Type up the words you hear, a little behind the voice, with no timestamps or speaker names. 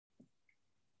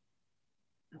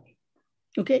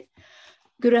Okay.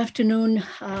 Good afternoon,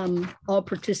 all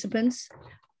participants.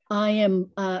 I am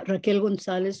Raquel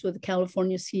Gonzalez with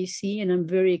California CEC, and I'm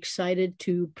very excited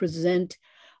to present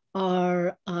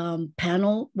our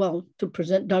panel, to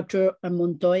present Dr.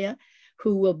 Montoya,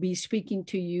 who will be speaking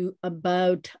to you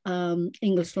about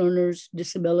English learners'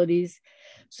 disabilities.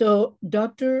 So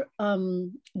Dr.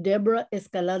 Deborah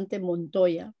Escalante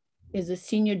Montoya is a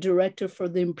senior director for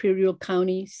the Imperial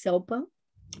County SELPA.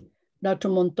 Dr.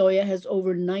 Montoya has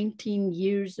over 19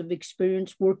 years of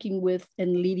experience working with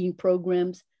and leading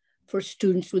programs for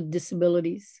students with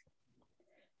disabilities.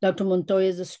 Dr. Montoya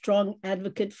is a strong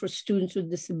advocate for students with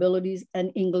disabilities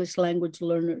and English language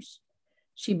learners.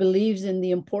 She believes in the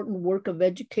important work of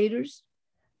educators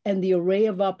and the array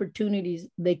of opportunities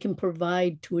they can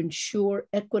provide to ensure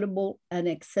equitable and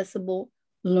accessible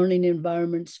learning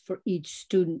environments for each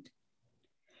student.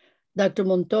 Dr.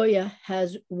 Montoya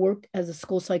has worked as a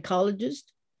school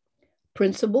psychologist,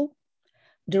 principal,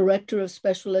 director of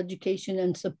special education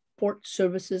and support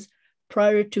services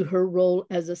prior to her role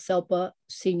as a SELPA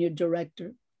senior director.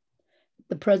 At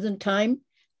the present time,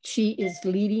 she is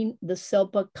leading the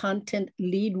SELPA content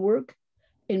lead work,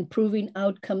 improving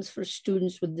outcomes for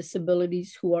students with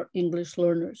disabilities who are English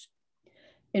learners,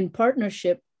 in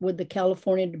partnership with the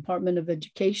California Department of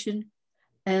Education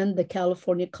and the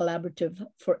California Collaborative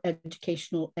for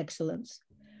Educational Excellence.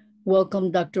 Welcome,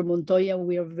 Dr. Montoya.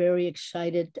 We are very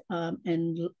excited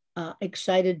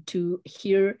excited to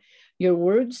hear your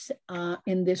words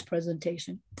in this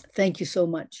presentation. Thank you so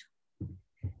much.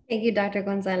 Thank you, Dr.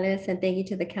 Gonzalez, and thank you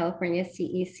to the California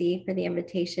CEC for the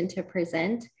invitation to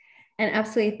present. And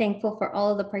absolutely thankful for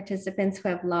all of the participants who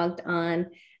have logged on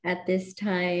at this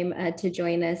time to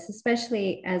join us,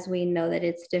 especially as we know that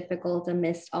it's difficult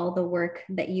amidst all the work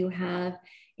that you have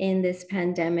in this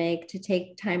pandemic to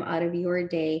take time out of your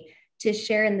day to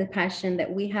share in the passion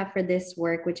that we have for this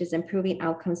work, which is improving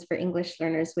outcomes for English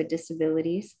learners with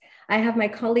disabilities. I have my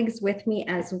colleagues with me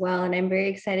as well, and I'm very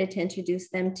excited to introduce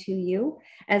them to you.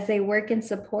 As they work and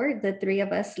support, the three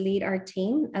of us lead our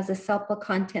team. As a SELPA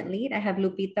content lead, I have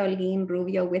Lupita Olin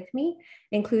Rubio with me,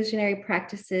 Inclusionary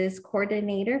Practices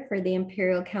Coordinator for the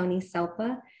Imperial County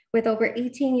SELPA, with over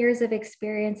 18 years of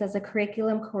experience as a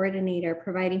curriculum coordinator,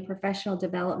 providing professional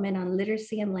development on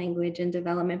literacy and language and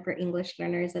development for English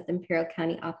learners at the Imperial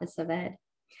County Office of Ed.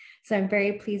 So I'm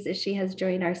very pleased that she has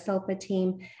joined our SELPA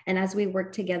team. And as we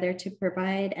work together to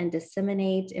provide and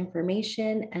disseminate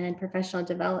information and professional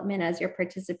development as you're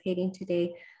participating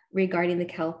today regarding the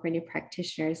California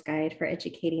Practitioner's Guide for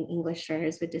Educating English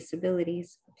Learners with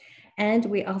Disabilities. And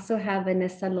we also have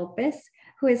Vanessa Lopez,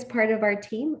 who is part of our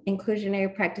team,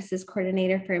 Inclusionary Practices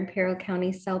Coordinator for Imperial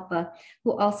County SELPA,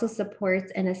 who also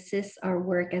supports and assists our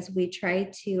work as we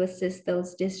try to assist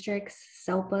those districts,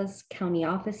 SELPAs, county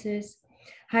offices,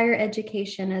 higher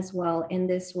education as well in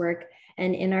this work.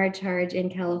 And in our charge in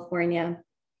California,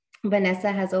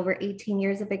 Vanessa has over 18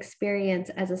 years of experience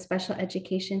as a special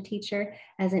education teacher,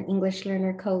 as an English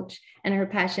learner coach, and her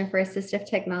passion for assistive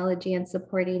technology and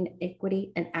supporting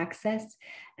equity and access.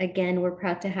 Again, we're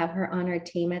proud to have her on our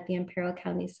team at the Imperial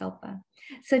County SELPA.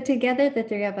 So together, the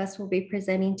three of us will be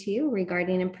presenting to you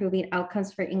regarding improving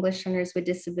outcomes for English learners with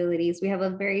disabilities. We have a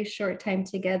very short time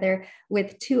together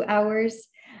with 2 hours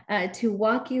to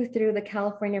walk you through the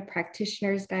California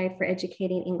Practitioner's Guide for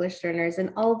Educating English Learners.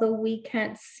 And although we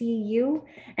can't see you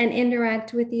and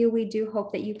interact with you, we do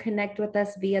hope that you connect with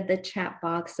us via the chat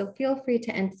box. So feel free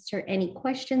to enter any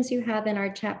questions you have in our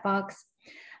chat box,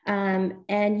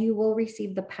 and you will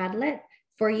receive the Padlet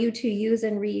for you to use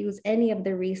and reuse any of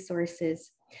the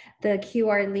resources. The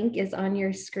QR link is on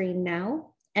your screen now.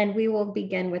 And we will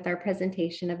begin with our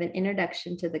presentation of an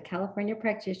introduction to the California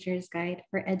Practitioner's Guide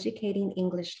for Educating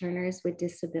English Learners with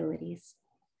Disabilities.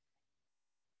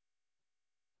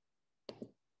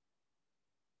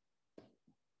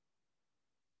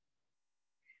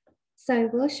 So I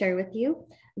will share with you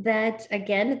that,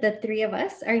 again, the three of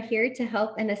us are here to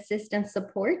help and assist and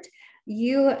support.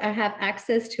 You have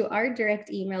access to our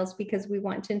direct emails because we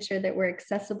want to ensure that we're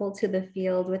accessible to the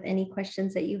field with any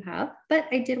questions that you have. But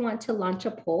I did want to launch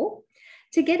a poll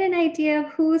to get an idea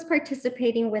of who's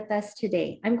participating with us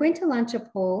today. I'm going to launch a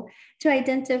poll to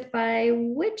identify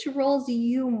which roles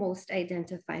you most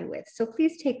identify with. So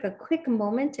please take a quick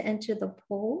moment to enter the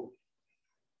poll.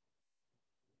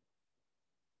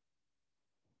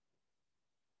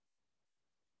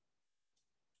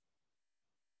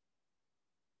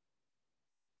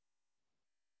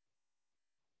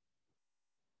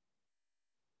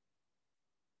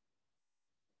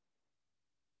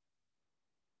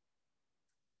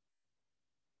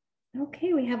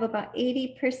 Okay, we have about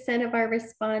 80% of our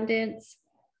respondents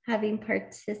having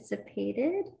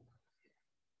participated.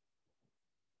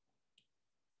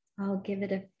 I'll give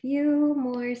it a few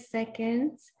more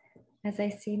seconds as I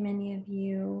see many of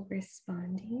you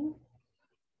responding.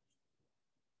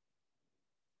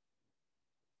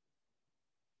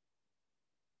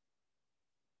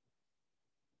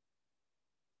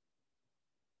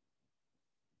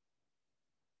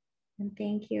 And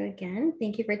thank you again.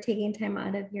 Thank you for taking time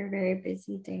out of your very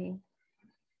busy day.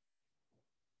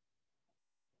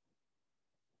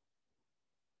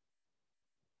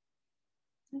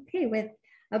 Okay, with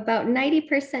about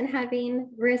 90% having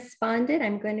responded,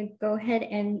 I'm going to go ahead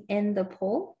and end the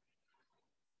poll.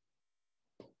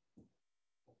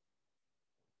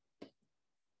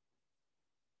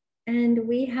 And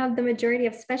we have the majority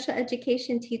of special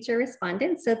education teacher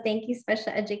respondents. So thank you,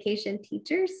 special education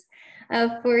teachers,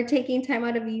 for taking time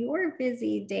out of your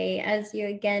busy day as you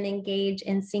again engage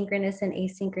in synchronous and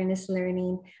asynchronous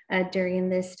learning during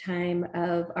this time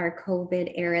of our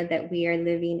COVID era that we are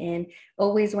living in.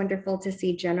 Always wonderful to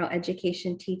see general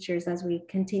education teachers as we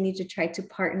continue to try to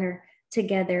partner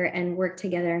together and work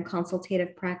together in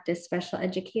consultative practice, special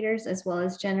educators, as well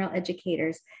as general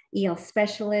educators, EL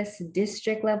specialists,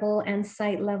 district level and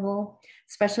site level,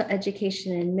 special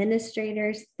education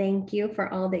administrators. Thank you for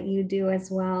all that you do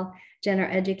as well. General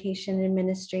education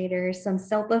administrators, some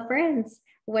SELPA friends.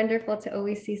 Wonderful to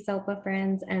always see SELPA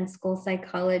friends and school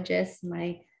psychologists.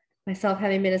 Myself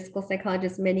having been a school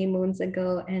psychologist many moons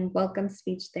ago, and welcome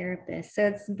speech therapists. So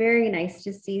it's very nice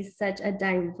to see such a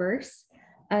diverse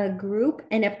group.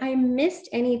 And if I missed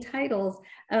any titles,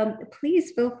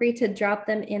 please feel free to drop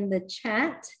them in the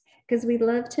chat because we'd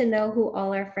love to know who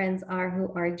all our friends are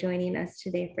who are joining us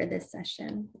today for this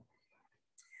session.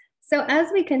 So as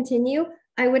we continue,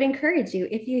 I would encourage you,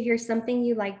 if you hear something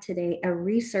you like today, a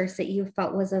resource that you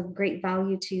felt was of great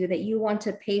value to you that you want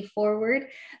to pay forward,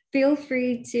 feel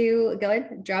free to go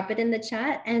ahead, drop it in the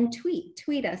chat and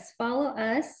tweet us, follow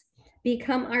us,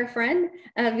 become our friend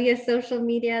via social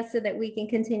media so that we can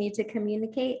continue to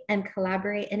communicate and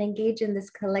collaborate and engage in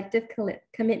this collective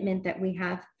commitment that we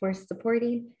have for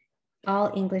supporting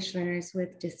all English learners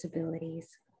with disabilities.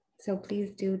 So please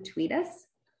do tweet us.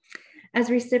 As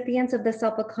recipients of the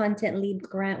SELPA Content Lead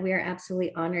Grant, we are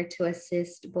absolutely honored to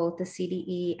assist both the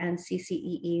CDE and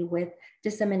CCEE with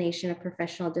dissemination of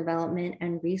professional development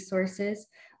and resources.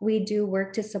 We do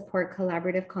work to support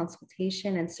collaborative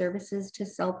consultation and services to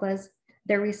SELPAs,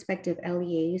 their respective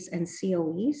LEAs and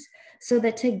COEs, so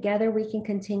that together we can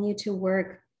continue to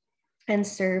work and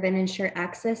serve and ensure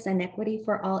access and equity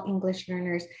for all English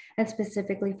learners, and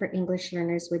specifically for English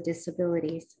learners with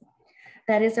disabilities.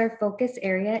 That is our focus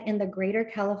area in the Greater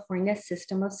California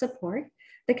System of Support.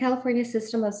 The California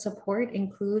System of Support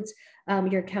includes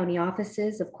your county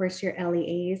offices, of course, your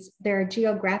LEAs. There are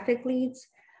geographic leads,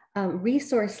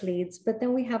 resource leads, but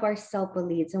then we have our SELPA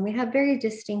leads, and we have very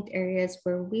distinct areas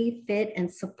where we fit and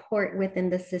support within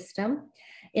the system.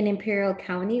 In Imperial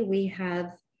County, we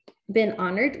have been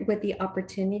honored with the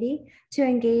opportunity to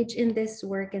engage in this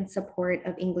work and support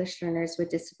of English learners with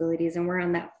disabilities. And we're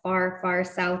on that far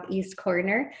southeast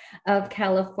corner of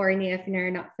California, if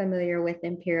you're not familiar with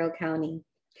Imperial County.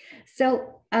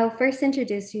 So I'll first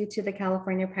introduce you to the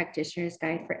California Practitioner's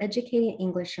Guide for Educating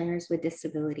English Learners with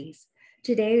Disabilities.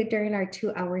 Today, during our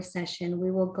 2-hour session, we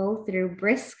will go through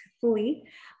briskly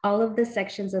all of the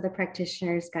sections of the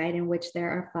Practitioner's Guide, in which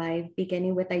there are 5,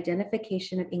 beginning with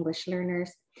identification of English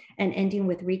learners and ending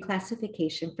with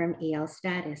reclassification from EL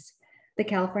status. The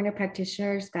California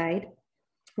Practitioner's Guide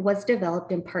was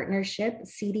developed in partnership,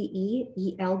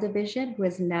 CDE, EL division, who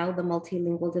is now the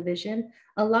multilingual division,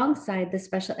 alongside the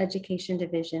special education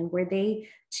division, where they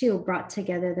too brought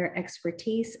together their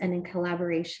expertise, and in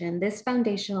collaboration. This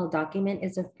foundational document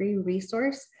is a free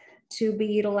resource to be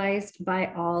utilized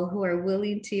by all who are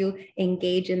willing to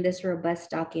engage in this robust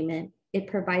document. It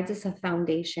provides us a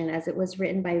foundation, as it was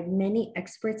written by many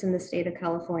experts in the state of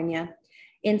California,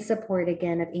 in support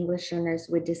again of English learners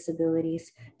with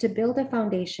disabilities, to build a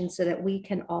foundation so that we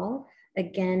can all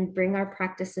again bring our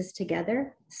practices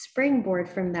together, springboard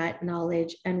from that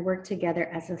knowledge, and work together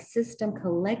as a system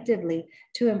collectively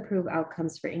to improve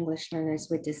outcomes for English learners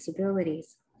with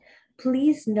disabilities.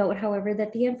 Please note, however,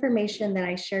 that the information that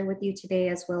I share with you today,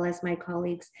 as well as my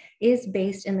colleagues, is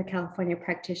based in the California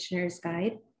Practitioner's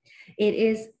Guide. It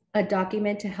is a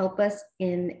document to help us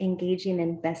in engaging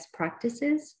in best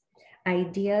practices,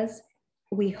 ideas.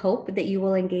 We hope that you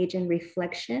will engage in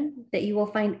reflection, that you will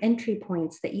find entry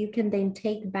points that you can then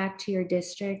take back to your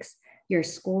districts, your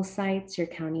school sites, your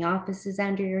county offices,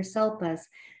 and your SELPAs,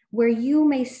 where you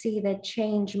may see that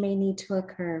change may need to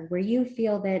occur, where you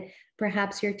feel that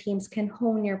perhaps your teams can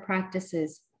hone your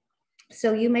practices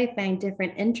So you may find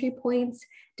different entry points,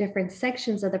 different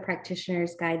sections of the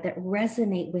practitioner's guide that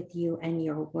resonate with you and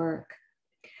your work.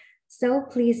 So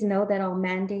please know that all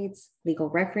mandates, legal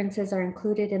references are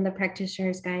included in the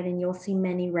practitioner's guide, and you'll see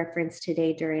many referenced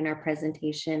today during our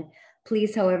presentation.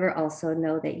 Please, however, also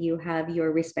know that you have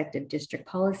your respective district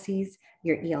policies,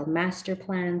 your EL master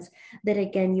plans that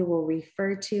again, you will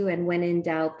refer to, and when in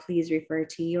doubt, please refer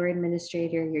to your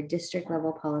administrator, your district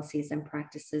level policies and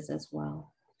practices as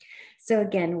well. So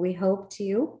again, we hope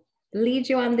to lead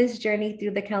you on this journey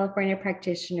through the California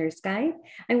Practitioner's Guide.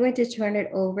 I'm going to turn it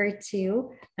over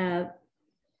to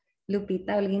Lupita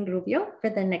Olin Rubio for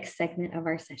the next segment of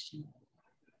our session.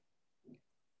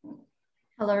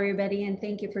 Hello, everybody, and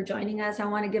thank you for joining us. I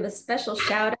want to give a special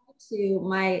shout out to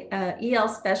my EL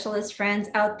specialist friends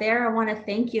out there. I want to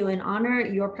thank you and honor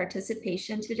your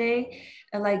participation today.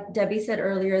 Like Debbie said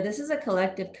earlier, this is a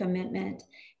collective commitment.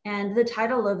 And the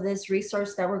title of this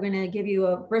resource that we're going to give you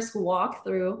a brisk walk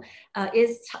through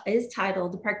is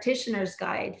titled The Practitioner's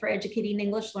Guide for Educating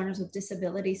English Learners with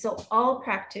Disabilities. So all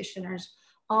practitioners,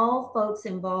 all folks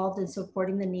involved in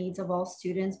supporting the needs of all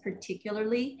students,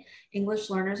 particularly English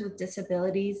learners with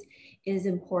disabilities, is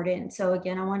important. So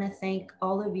again, I want to thank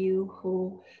all of you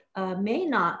who may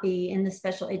not be in the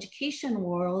special education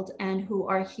world and who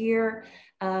are here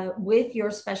with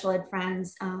your special ed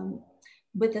friends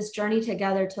with this journey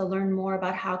together to learn more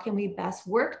about how can we best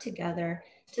work together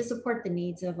to support the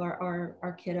needs of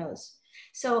our kiddos.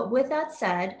 So with that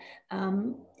said,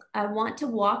 I want to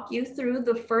walk you through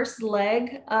the first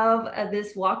leg of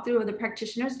this walkthrough of the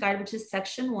Practitioner's Guide, which is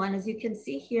section 1. As you can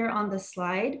see here on the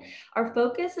slide, our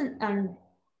focus on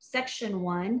section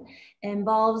 1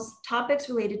 involves topics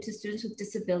related to students with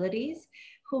disabilities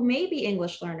who may be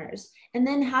English learners. And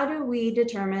then how do we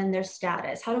determine their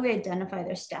status? How do we identify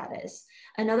their status?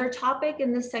 Another topic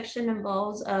in this section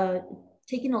involves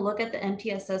taking a look at the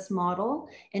MTSS model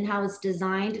and how it's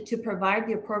designed to provide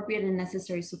the appropriate and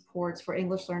necessary supports for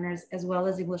English learners as well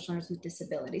as English learners with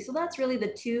disabilities. So that's really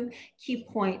the two key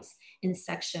points in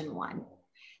section 1.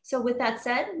 So with that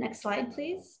said, next slide,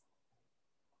 please.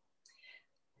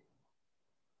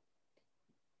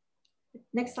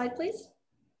 Next slide, please.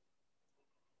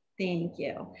 Thank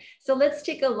you. So let's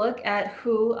take a look at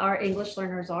who our English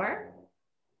learners are.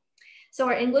 So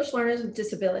our English learners with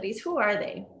disabilities, who are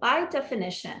they? By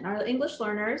definition, our English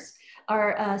learners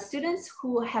are students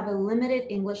who have a limited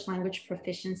English language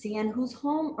proficiency and whose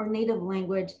home or native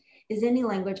language is any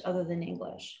language other than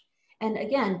English. And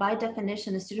again, by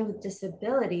definition, a student with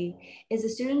disability is a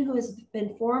student who has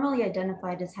been formally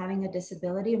identified as having a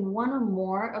disability in one or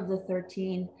more of the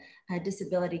 13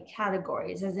 disability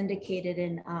categories as indicated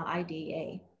in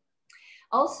IDEA.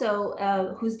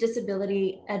 Also, whose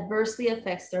disability adversely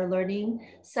affects their learning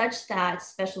such that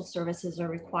special services are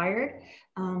required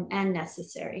and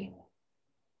necessary.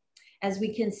 As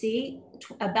we can see,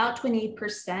 about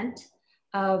 28%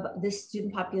 of the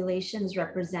student population is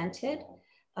represented.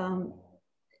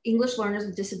 English learners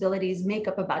with disabilities make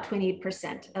up about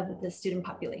 28% of the student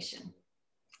population.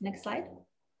 Next slide.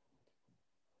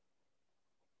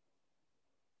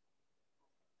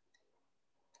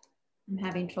 I'm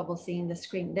having trouble seeing the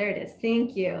screen. There it is.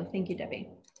 Thank you. Thank you, Debbie.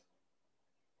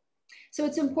 So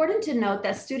it's important to note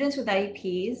that students with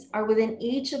IEPs are within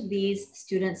each of these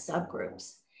student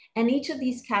subgroups. And each of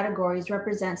these categories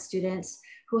represents students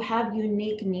who have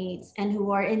unique needs and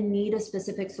who are in need of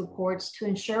specific supports to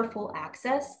ensure full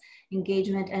access,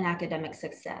 engagement, and academic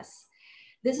success.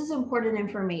 This is important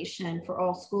information for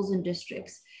all schools and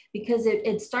districts because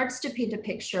it starts to paint a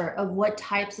picture of what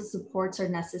types of supports are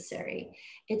necessary.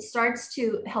 It starts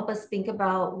to help us think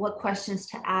about what questions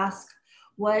to ask,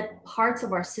 what parts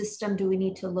of our system do we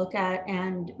need to look at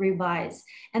and revise.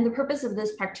 And the purpose of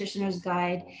this practitioner's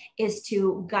guide is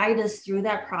to guide us through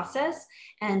that process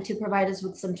and to provide us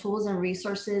with some tools and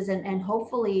resources and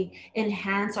hopefully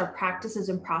enhance our practices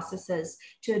and processes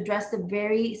to address the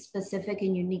very specific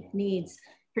and unique needs,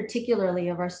 particularly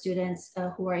of our students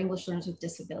who are English learners with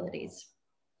disabilities.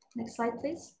 Next slide,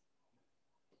 please.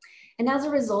 And as a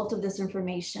result of this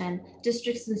information,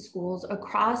 districts and schools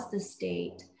across the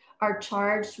state are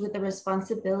charged with the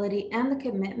responsibility and the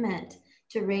commitment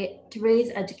to raise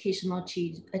educational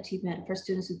achievement for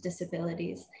students with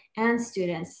disabilities and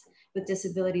students with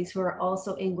disabilities who are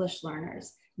also English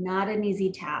learners. Not an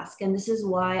easy task. And this is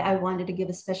why I wanted to give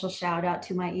a special shout out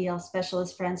to my EL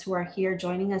specialist friends who are here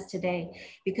joining us today,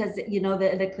 because you know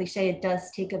the cliche, it does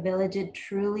take a village, it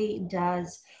truly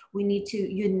does. We need to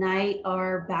unite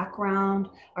our background,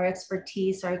 our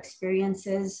expertise, our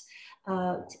experiences,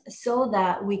 so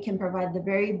that we can provide the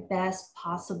very best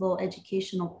possible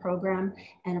educational program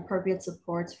and appropriate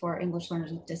supports for English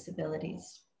learners with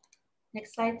disabilities.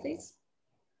 Next slide, please.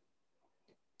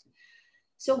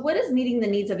 So what does meeting the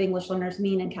needs of English learners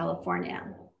mean in California?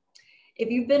 If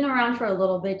you've been around for a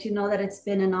little bit, you know that it's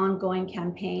been an ongoing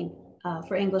campaign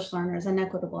for English learners and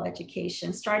equitable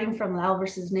education, starting from Lau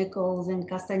versus Nichols and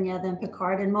Castañeda and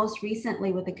Picard, and most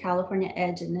recently with the California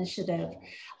EDGE initiative.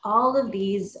 All of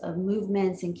these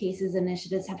movements and cases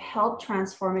initiatives have helped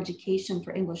transform education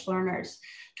for English learners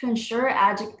to ensure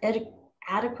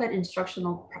adequate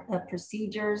instructional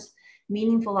procedures,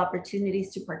 meaningful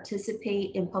opportunities to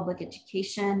participate in public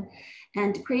education,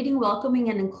 and creating welcoming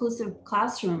and inclusive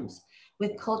classrooms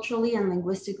with culturally and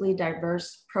linguistically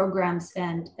diverse programs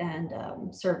and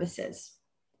services.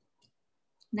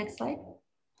 Next slide.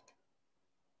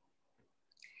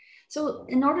 So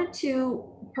in order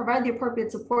to provide the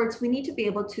appropriate supports, we need to be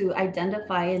able to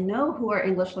identify and know who our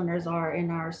English learners are in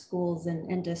our schools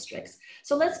and districts.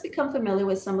 So let's become familiar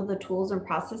with some of the tools and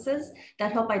processes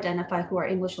that help identify who our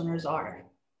English learners are.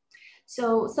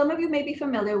 So some of you may be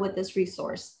familiar with this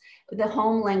resource, the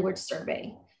Home Language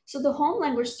Survey. So the Home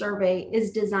Language Survey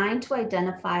is designed to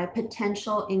identify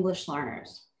potential English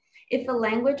learners. If a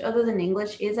language other than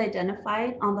English is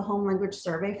identified on the Home Language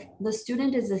Survey, the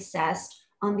student is assessed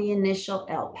on the initial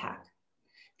LPAC.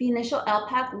 The initial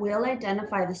LPAC will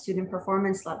identify the student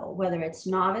performance level, whether it's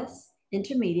novice,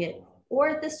 intermediate, or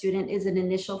if the student is an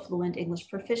initial fluent English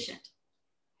proficient.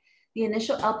 The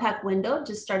initial LPAC window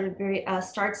just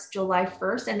starts July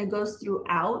 1st, and it goes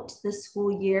throughout the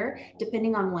school year,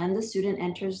 depending on when the student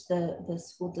enters the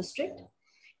school district.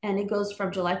 And it goes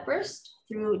from July 1st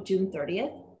through June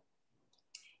 30th.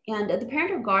 And the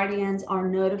parent or guardians are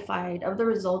notified of the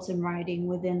results in writing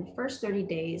within the first 30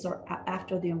 days or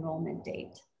after the enrollment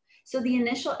date. So the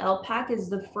initial LPAC is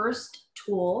the first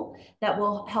tool that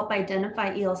will help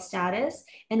identify EL status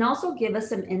and also give us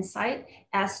some insight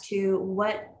as to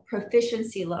what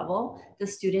proficiency level the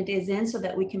student is in so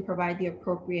that we can provide the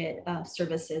appropriate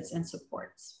services and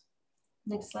supports.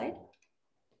 Next slide.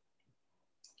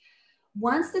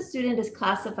 Once the student is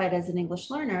classified as an English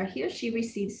learner, he or she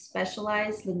receives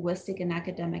specialized linguistic and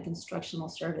academic instructional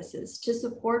services to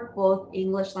support both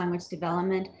English language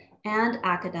development and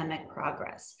academic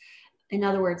progress. In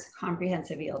other words,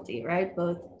 comprehensive ELD, right?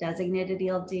 Both designated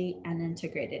ELD and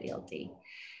integrated ELD.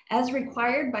 As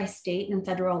required by state and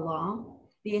federal law,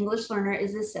 the English learner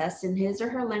is assessed in his or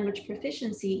her language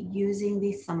proficiency using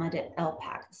the summative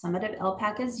LPAC. The summative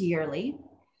LPAC is yearly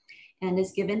and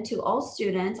is given to all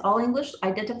students, all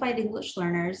identified English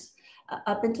learners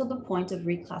up until the point of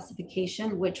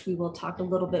reclassification, which we will talk a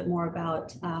little bit more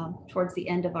about towards the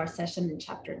end of our session in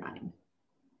chapter 9.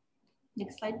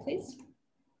 Next slide, please.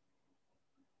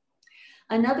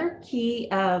 Another key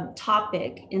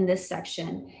topic in this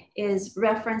section is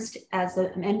referenced as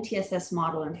the MTSS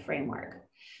model and framework.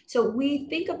 So we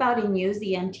think about and use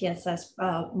the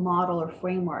MTSS model or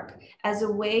framework as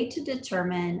a way to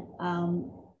determine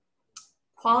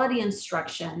quality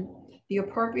instruction, the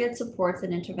appropriate supports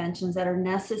and interventions that are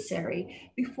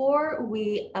necessary before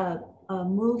we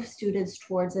move students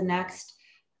towards the next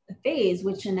phase,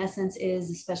 which in essence is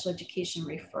a special education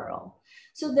referral.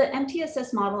 So the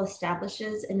MTSS model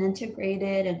establishes an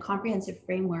integrated and comprehensive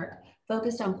framework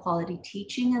focused on quality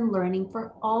teaching and learning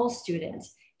for all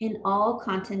students in all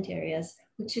content areas,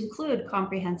 which include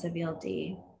comprehensive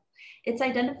ELD. It's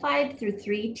identified through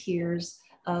 3 tiers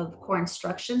of core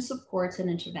instruction, supports, and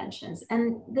interventions.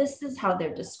 And this is how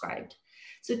they're described.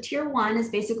 So tier 1 is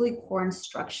basically core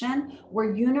instruction,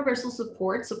 where universal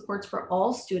supports for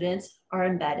all students are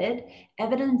embedded.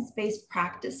 Evidence-based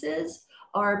practices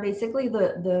are basically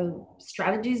the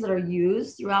strategies that are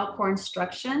used throughout core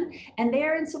instruction, and they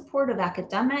are in support of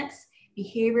academics,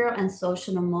 behavioral, and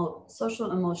social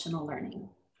emotional learning.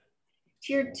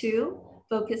 Tier 2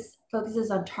 focuses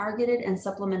on targeted and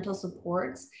supplemental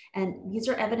supports, and these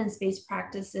are evidence-based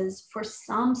practices for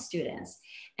some students.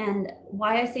 And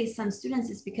why I say some students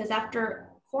is because after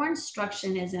core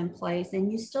instruction is in place,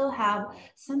 and you still have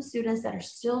some students that are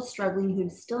still struggling, who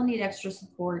still need extra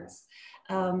supports,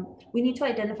 we need to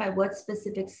identify what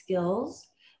specific skills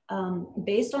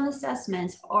based on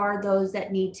assessments are those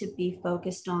that need to be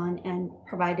focused on and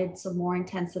provided some more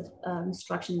intensive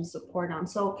instruction and support on.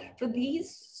 So for these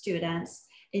students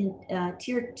in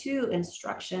tier 2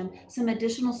 instruction, some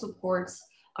additional supports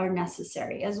are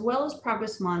necessary, as well as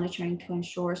progress monitoring to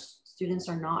ensure students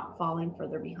are not falling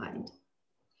further behind.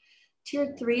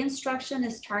 Tier 3 instruction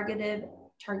is targeted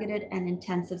targeted and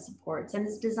intensive supports, and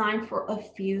is designed for a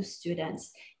few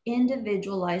students.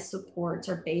 Individualized supports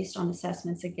are based on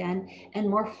assessments again, and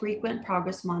more frequent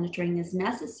progress monitoring is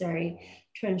necessary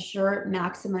to ensure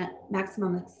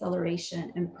maximum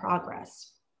acceleration and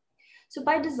progress. So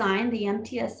by design, the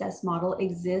MTSS model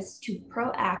exists to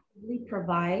proactively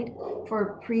provide for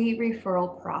a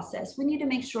pre-referral process. We need to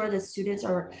make sure that students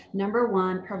are, number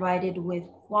one, provided with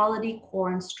quality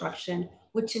core instruction,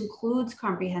 which includes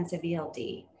comprehensive ELD.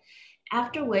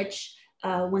 After which,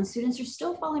 when students are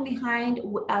still falling behind,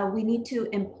 we need to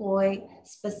employ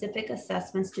specific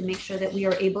assessments to make sure that we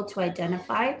are able to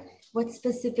identify what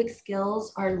specific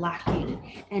skills are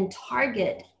lacking and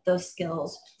target those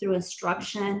skills through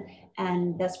instruction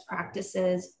and best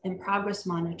practices and progress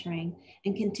monitoring,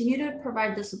 and continue to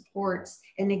provide the supports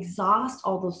and exhaust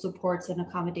all those supports and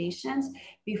accommodations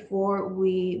before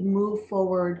we move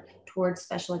forward towards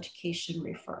special education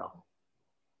referral.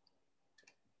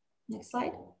 Next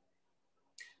slide.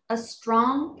 A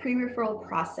strong pre-referral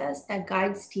process that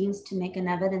guides teams to make an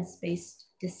evidence-based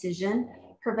decision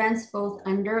prevents both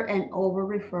under and over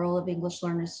referral of English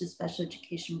learners to special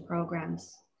education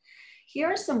programs. Here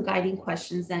are some guiding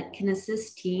questions that can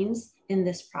assist teams in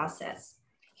this process.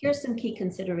 Here are some key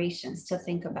considerations to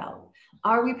think about.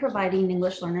 Are we providing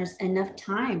English learners enough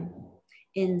time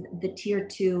in the tier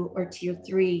 2 or tier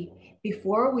 3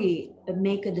 before we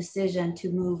make a decision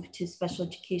to move to special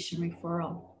education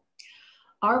referral?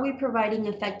 Are we providing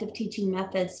effective teaching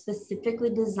methods specifically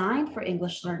designed for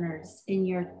English learners in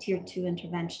your tier 2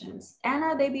 interventions? And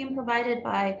are they being provided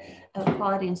by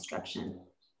quality instruction?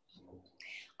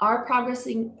 Are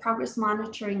progress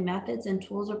monitoring methods and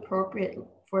tools appropriate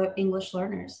for English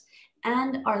learners?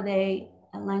 And are they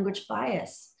language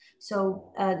bias?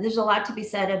 So there's a lot to be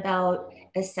said about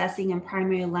assessing in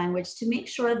primary language to make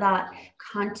sure that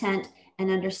content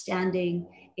and understanding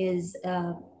is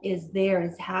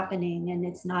happening, and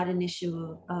it's not an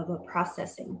issue of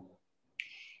processing.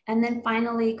 And then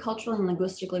finally, cultural and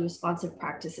linguistically responsive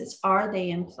practices. Are they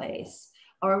in place?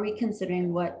 Are we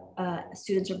considering what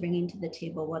students are bringing to the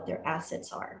table, what their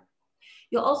assets are?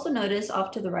 You'll also notice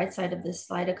off to the right side of this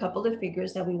slide, a couple of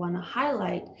figures that we want to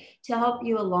highlight to help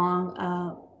you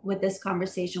along with this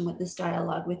conversation, with this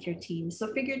dialogue with your team.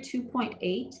 So figure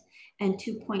 2.8 and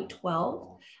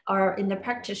 2.12 are in the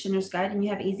practitioner's guide, and you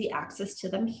have easy access to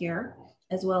them here,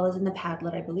 as well as in the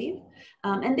Padlet, I believe.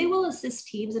 And they will assist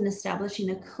teams in establishing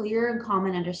a clear and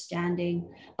common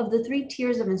understanding of the 3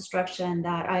 tiers of instruction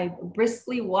that I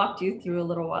briskly walked you through a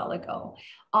little while ago,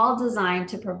 all designed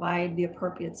to provide the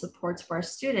appropriate supports for our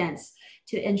students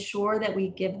to ensure that we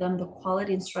give them the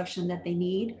quality instruction that they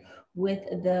need with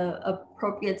the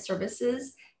appropriate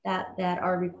services that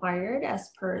are required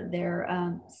as per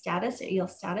their status, EL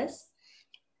status.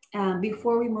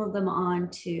 Before we move them on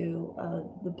to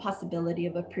the possibility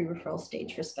of a pre-referral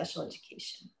stage for special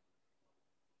education.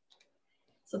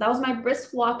 So that was my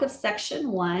brisk walk of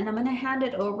section 1. I'm going to hand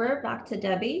it over back to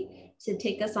Debbie to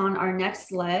take us on our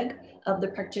next leg of the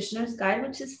practitioner's guide,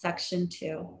 which is section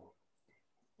 2.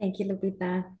 Thank you,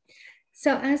 Lupita.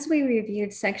 So as we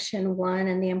reviewed section 1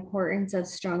 and the importance of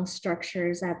strong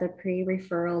structures at the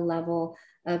pre-referral level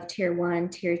of tier 1,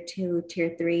 tier 2,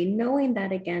 tier 3, knowing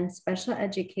that again, special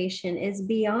education is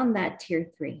beyond that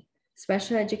tier 3,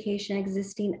 special education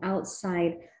existing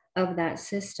outside of that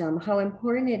system, how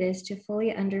important it is to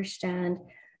fully understand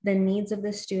the needs of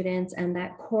the students and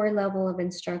that core level of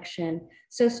instruction.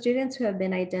 So students who have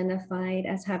been identified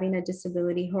as having a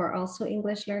disability who are also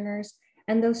English learners,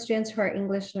 and those students who are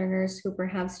English learners who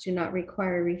perhaps do not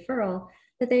require referral,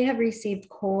 that they have received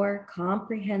core,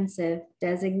 comprehensive,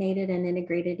 designated and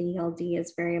integrated ELD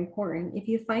is very important. If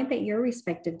you find that your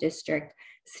respective district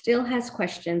still has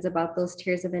questions about those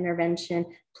tiers of intervention,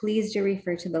 please do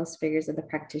refer to those figures of the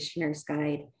practitioner's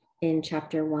guide in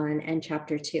chapter 1 and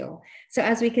chapter 2. So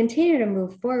as we continue to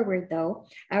move forward though,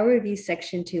 I'll review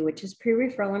section 2, which is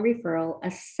pre-referral and referral,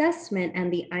 assessment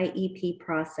and the IEP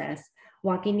process,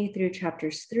 walking you through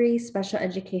chapters 3, special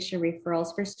education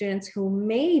referrals for students who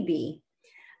may be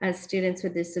students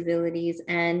with disabilities,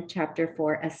 and chapter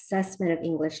 4, assessment of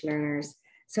English learners.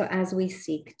 So as we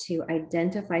seek to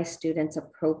identify students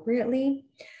appropriately,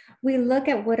 we look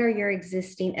at what are your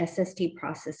existing SST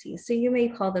processes. So you may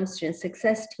call them student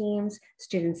success teams,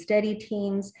 student study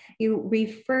teams. You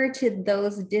refer to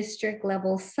those district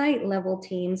level, site level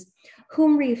teams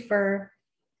whom refer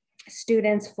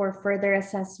students for further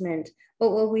assessment.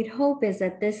 But what we'd hope is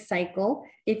that this cycle,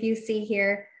 if you see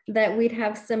here, that we'd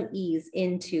have some ease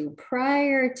into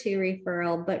prior to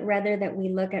referral, but rather that we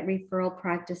look at referral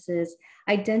practices,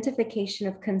 identification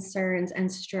of concerns and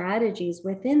strategies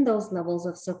within those levels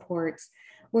of supports,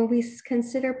 When we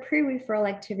consider pre-referral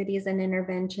activities and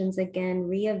interventions, again,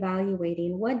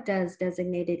 reevaluating what does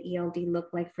designated ELD look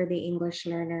like for the English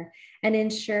learner, and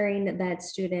ensuring that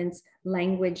students'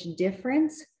 language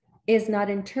difference is not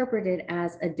interpreted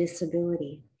as a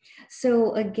disability.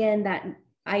 So again, that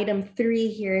item 3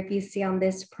 here, if you see on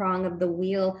this prong of the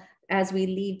wheel, as we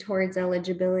lead towards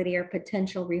eligibility or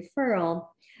potential referral,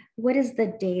 what is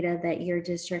the data that your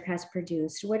district has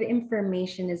produced? What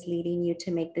information is leading you to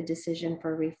make the decision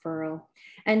for referral?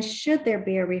 And should there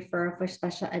be a referral for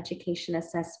special education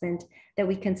assessment, that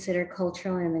we consider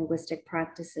cultural and linguistic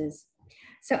practices?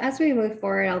 So as we move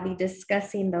forward, I'll be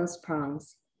discussing those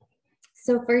prongs.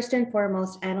 So first and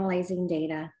foremost, analyzing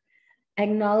data,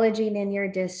 acknowledging in your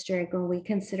district when we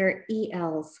consider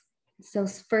ELs. So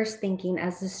first thinking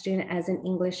as a student, as an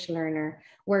English learner,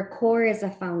 where core is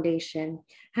a foundation.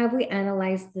 Have we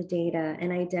analyzed the data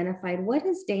and identified what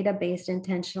does data-based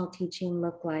intentional teaching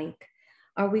look like?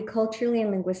 Are we culturally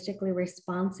and linguistically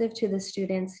responsive to the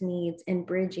students' needs in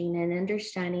bridging and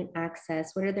understanding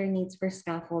access? What are their needs for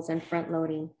scaffolds and front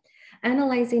loading?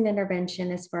 Analyzing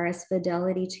intervention as far as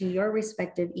fidelity to your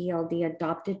respective ELD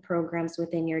adopted programs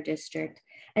within your district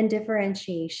and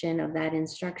differentiation of that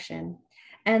instruction.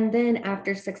 And then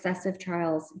after successive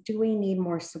trials, do we need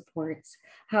more supports?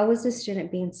 How is the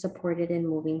student being supported in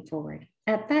moving forward?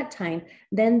 At that time,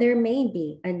 then there may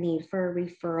be a need for a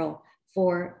referral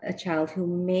for a child who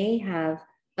may have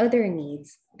other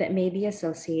needs that may be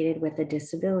associated with a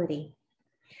disability.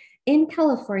 In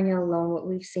California alone, what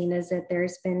we've seen is that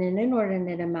there's been an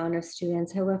inordinate amount of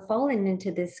students who have fallen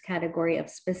into this category of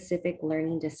specific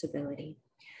learning disability.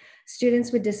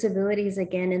 Students with disabilities,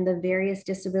 again, in the various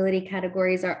disability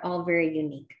categories are all very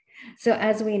unique. So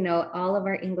as we know, all of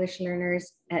our English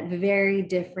learners at very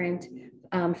different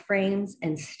frames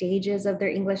and stages of their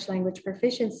English language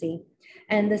proficiency.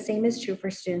 And the same is true for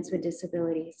students with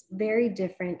disabilities, very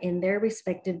different in their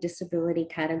respective disability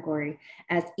category,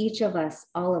 as each of us,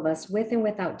 all of us with and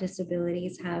without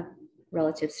disabilities have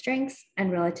relative strengths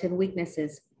and relative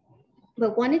weaknesses.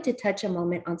 But wanted to touch a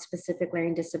moment on specific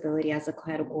learning disability as a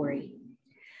category.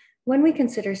 When we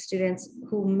consider students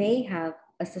who may have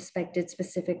a suspected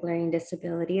specific learning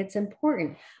disability, it's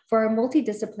important for our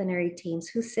multidisciplinary teams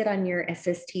who sit on your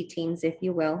SST teams, if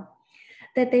you will,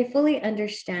 that they fully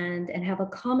understand and have a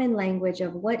common language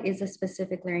of what is a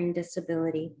specific learning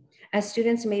disability, as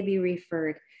students may be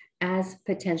referred as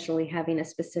potentially having a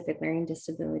specific learning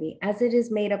disability, as it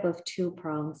is made up of 2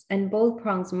 prongs, and both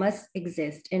prongs must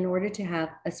exist in order to have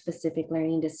a specific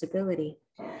learning disability.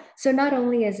 So not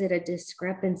only is it a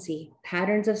discrepancy,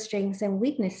 patterns of strengths and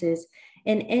weaknesses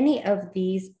in any of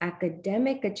these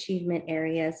academic achievement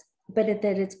areas, but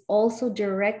that it's also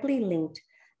directly linked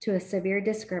to a severe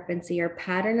discrepancy or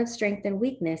pattern of strength and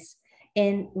weakness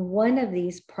in one of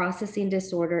these processing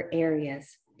disorder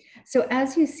areas. So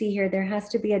as you see here, there has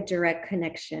to be a direct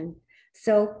connection.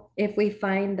 So if we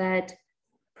find that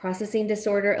processing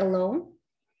disorder alone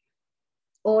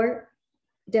or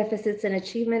deficits in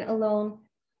achievement alone,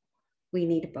 we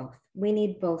need both. We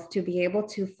need both to be able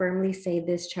to firmly say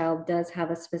this child does have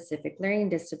a specific learning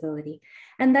disability.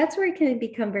 And that's where it can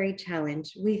become very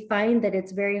challenged. We find that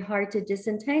it's very hard to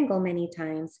disentangle many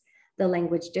times the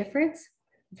language difference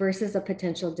versus a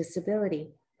potential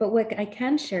disability. But what I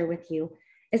can share with you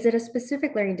is that a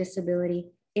specific learning disability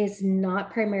is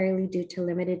not primarily due to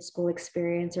limited school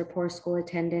experience or poor school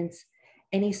attendance,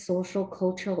 any social,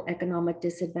 cultural, economic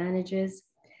disadvantages,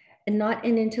 and not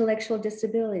an intellectual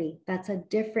disability. That's a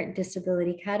different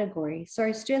disability category. So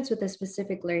our students with a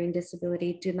specific learning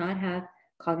disability do not have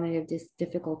cognitive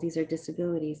difficulties or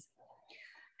disabilities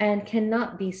and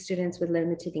cannot be students with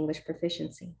limited English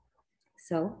proficiency.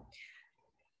 So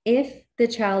if the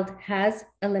child has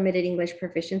a limited English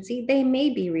proficiency, they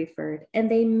may be referred and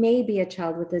they may be a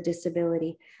child with a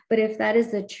disability. But if that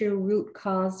is the true root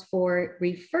cause for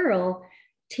referral,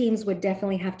 teams would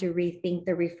definitely have to rethink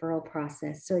the referral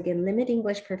process. So again, limited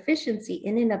English proficiency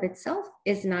in and of itself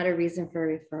is not a reason for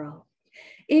referral.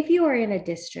 If you are in a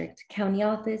district, county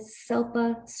office,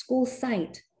 SELPA, school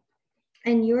site,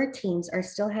 and your teams are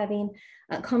still having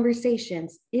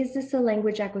conversations, is this a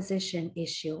language acquisition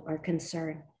issue or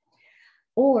concern?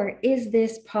 Or is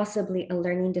this possibly a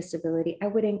learning disability? I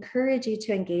would encourage you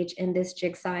to engage in this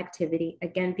jigsaw activity.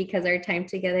 Again, because our time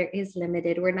together is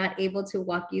limited, we're not able to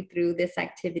walk you through this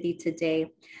activity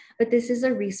today. but this is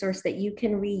a resource that you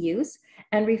can reuse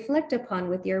and reflect upon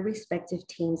with your respective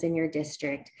teams in your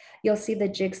district. You'll see the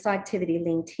Jigsaw activity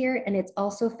linked here, and it's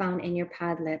also found in your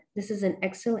Padlet. This is an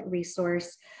excellent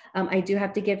resource. I do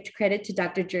have to give credit to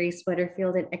Dr. Jerry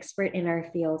Sweatterfield, an expert in our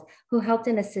field, who helped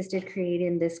and assisted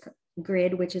creating this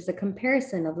grid, which is a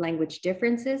comparison of language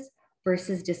differences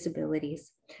versus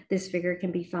disabilities. This figure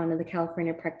can be found in the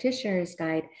California Practitioner's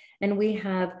Guide, and we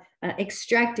have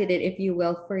extracted it, if you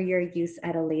will, for your use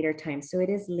at a later time. So it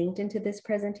is linked into this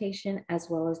presentation as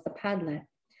well as the Padlet,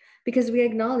 because we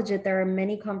acknowledge that there are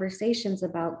many conversations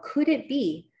about, could it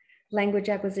be language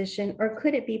acquisition or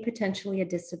could it be potentially a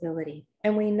disability?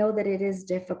 And we know that it is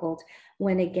difficult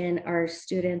when, again, our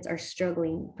students are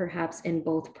struggling perhaps in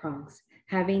both prongs,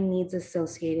 having needs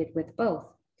associated with both.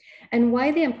 And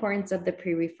why the importance of the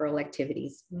pre-referral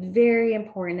activities? Very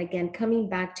important, again, coming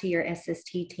back to your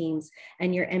SST teams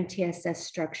and your MTSS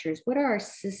structures. What do our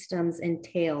systems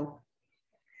entail?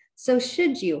 So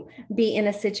should you be in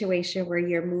a situation where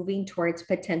you're moving towards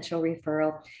potential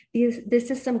referral,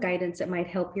 this is some guidance that might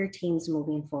help your teams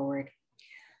moving forward.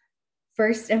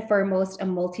 First and foremost, a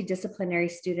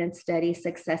multidisciplinary student study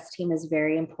success team is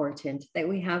very important, that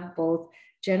we have both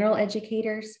general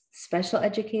educators, special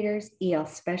educators, EL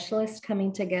specialists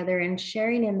coming together and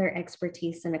sharing in their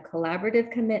expertise in a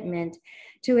collaborative commitment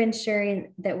to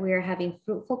ensuring that we are having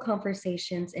fruitful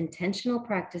conversations, intentional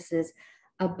practices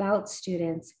about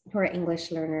students who are English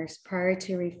learners prior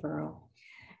to referral.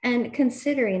 And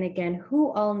considering, again,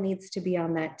 who all needs to be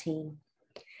on that team.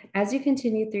 As you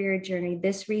continue through your journey,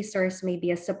 this resource may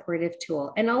be a supportive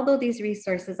tool. And although these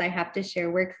resources, I have to share,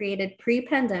 were created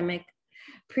pre-pandemic,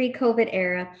 pre-COVID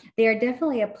era, they are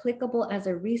definitely applicable as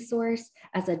a resource,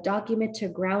 as a document to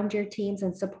ground your teams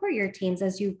and support your teams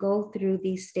as you go through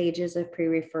these stages of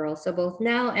pre-referral. So both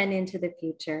now and into the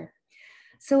future.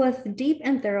 So a deep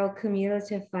and thorough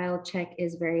cumulative file check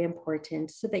is very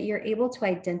important so that you're able to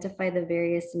identify the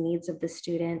various needs of the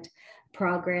student,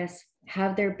 progress.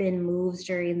 Have there been moves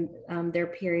during their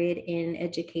period in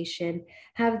education?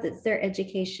 Have their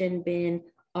education been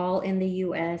all in the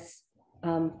US?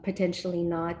 Potentially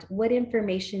not. What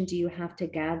information do you have to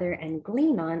gather and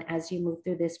glean on as you move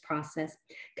through this process,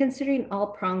 considering all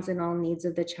prongs and all needs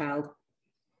of the child?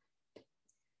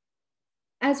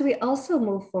 As we also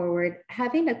move forward,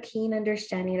 having a keen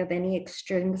understanding of any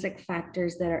extrinsic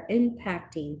factors that are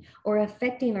impacting or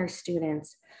affecting our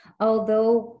students.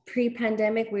 Although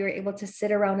pre-pandemic, we were able to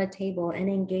sit around a table and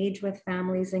engage with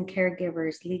families and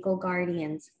caregivers, legal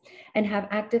guardians, and have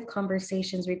active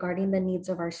conversations regarding the needs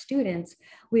of our students,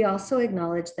 we also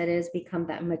acknowledge that it has become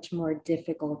that much more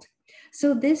difficult.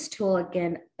 So this tool,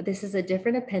 again, this is a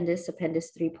different appendix,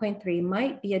 Appendix 3.3,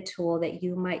 might be a tool that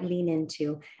you might lean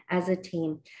into as a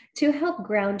team to help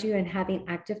ground you in having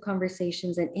active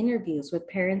conversations and interviews with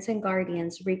parents and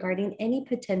guardians regarding any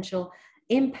potential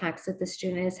impacts that the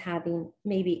student is having,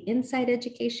 maybe inside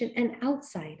education and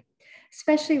outside.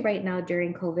 Especially right now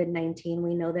during COVID-19,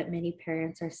 we know that many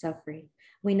parents are suffering.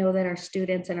 We know that our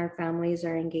students and our families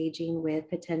are engaging with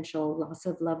potential loss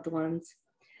of loved ones,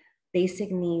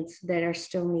 basic needs that are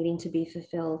still needing to be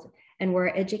fulfilled, and where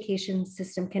our education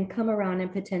system can come around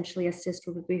and potentially assist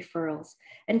with referrals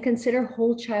and consider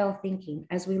whole child thinking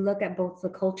as we look at both the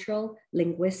cultural,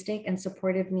 linguistic, and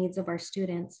supportive needs of our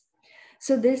students.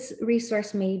 So this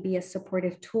resource may be a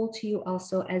supportive tool to you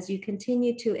also as you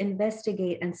continue to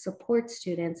investigate and support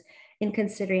students in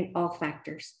considering all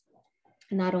factors,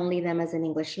 not only them as an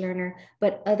English learner,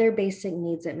 but other basic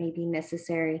needs that may be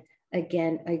necessary.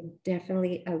 Again,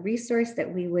 definitely a resource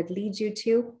that we would lead you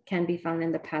to can be found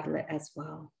in the Padlet as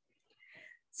well.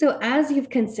 So as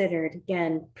you've considered,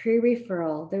 again,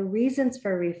 pre-referral, the reasons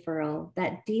for referral,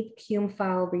 that deep cum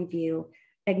file review,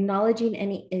 acknowledging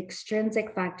any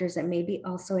extrinsic factors that may be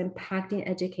also impacting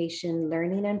education,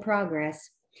 learning, and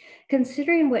progress,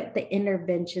 considering what the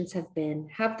interventions have been.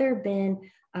 Have there been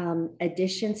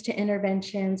additions to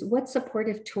interventions? What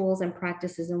supportive tools and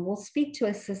practices? And we'll speak to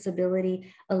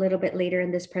accessibility a little bit later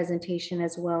in this presentation,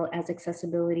 as well as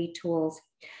accessibility tools.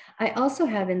 I also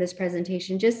have in this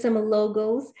presentation just some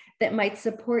logos that might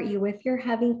support you if you're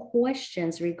having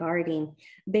questions regarding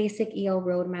basic EL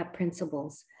roadmap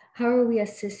principles. How are we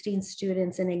assisting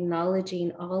students in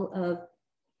acknowledging all of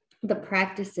the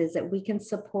practices that we can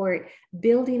support,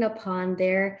 building upon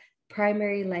their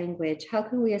primary language? How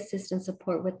can we assist and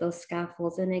support with those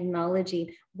scaffolds and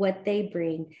acknowledging what they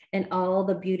bring and all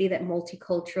the beauty that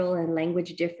multicultural and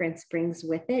language difference brings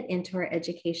with it into our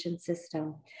education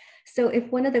system? So if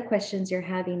one of the questions you're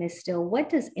having is still, what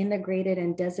does integrated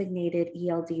and designated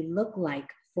ELD look like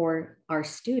for our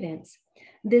students?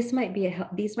 These might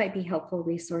be helpful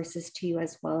resources to you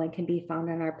as well and can be found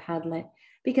on our Padlet,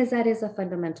 because that is a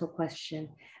fundamental question.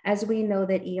 As we know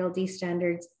that ELD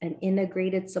standards and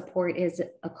integrated support is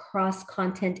across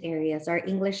content areas. Our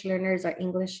English learners are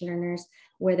English learners,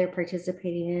 whether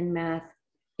participating in math,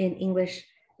 in English,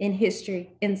 in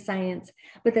history, in science,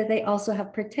 but that they also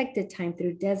have protected time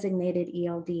through designated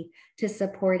ELD to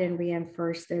support and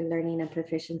reinforce their learning and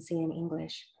proficiency in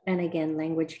English. And again,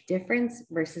 language difference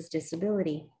versus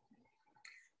disability.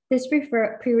 This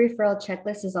pre-referral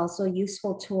checklist is also a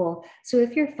useful tool. So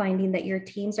if you're finding that your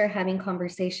teams are having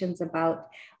conversations about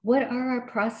what are our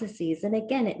processes, and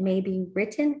again, it may be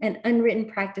written and unwritten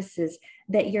practices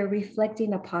that you're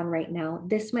reflecting upon right now,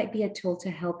 this might be a tool to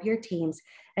help your teams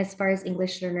as far as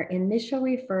English learner initial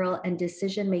referral and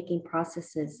decision-making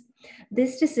processes.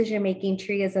 This decision-making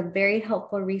tree is a very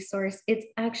helpful resource. It's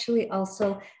actually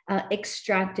also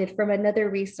extracted from another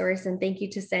resource, and thank you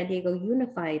to San Diego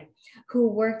Unified, who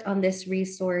worked on this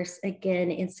resource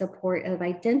again in support of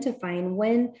identifying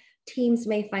when teams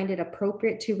may find it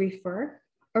appropriate to refer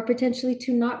or potentially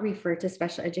to not refer to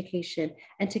special education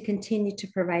and to continue to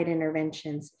provide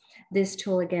interventions. This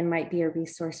tool again might be a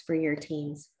resource for your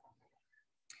teams.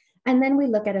 And then we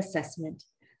look at assessment.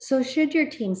 So should your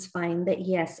teams find that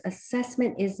yes,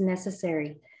 assessment is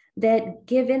necessary, that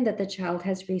given that the child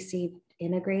has received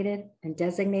integrated and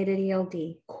designated ELD,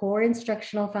 core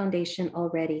instructional foundation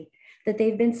already, that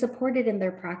they've been supported in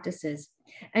their practices,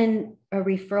 and a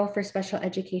referral for special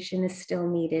education is still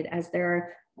needed as there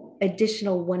are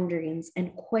additional wonderings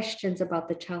and questions about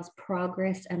the child's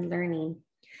progress and learning.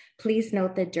 Please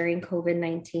note that during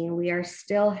COVID-19, we are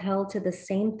still held to the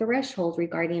same threshold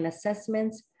regarding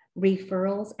assessments,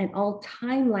 referrals, and all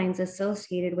timelines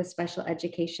associated with special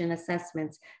education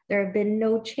assessments. There have been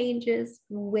no changes,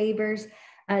 waivers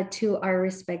to our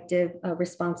respective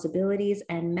responsibilities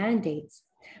and mandates.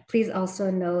 Please also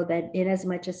know that in as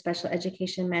much as special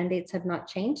education mandates have not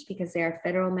changed because they are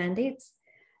federal mandates,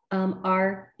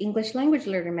 our English language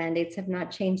learner mandates have not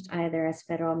changed either as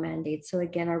federal mandates. So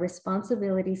again, our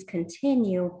responsibilities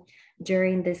continue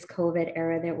during this COVID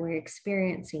era that we're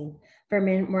experiencing. For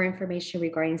more information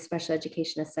regarding special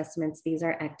education assessments, these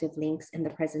are active links in the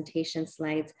presentation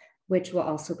slides, which will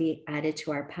also be added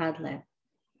to our Padlet.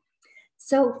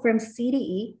 So from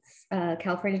CDE,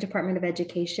 California Department of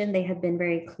Education, they have been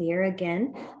very clear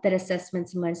again that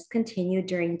assessments must continue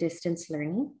during distance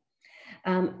learning.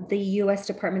 The US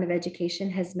Department of Education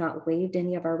has not waived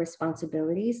any of our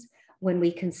responsibilities when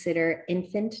we consider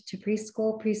infant to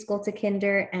preschool, preschool to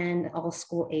kinder, and all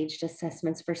school aged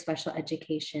assessments for special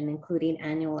education, including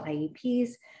annual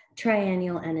IEPs,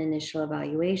 triennial, and initial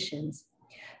evaluations.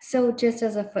 So just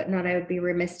as a footnote, I would be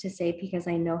remiss to say, because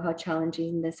I know how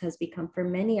challenging this has become for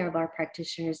many of our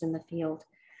practitioners in the field,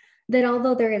 that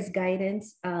although there is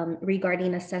guidance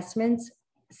regarding assessments,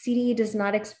 CDE does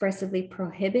not expressly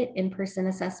prohibit in-person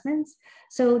assessments.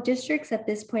 So districts at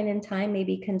this point in time may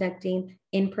be conducting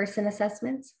in-person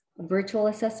assessments, virtual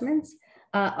assessments,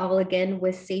 all again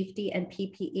with safety and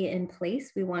PPE in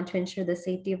place. We want to ensure the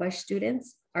safety of our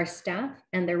students, our staff,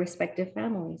 and their respective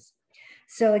families.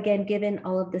 So again, given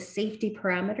all of the safety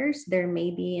parameters, there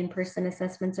may be in-person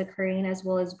assessments occurring as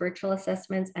well as virtual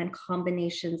assessments and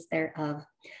combinations thereof.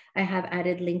 I have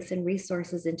added links and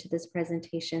resources into this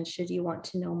presentation should you want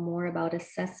to know more about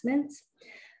assessments,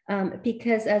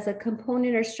 because as a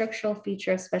component or structural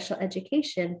feature of special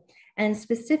education, and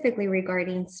specifically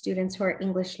regarding students who are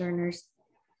English learners,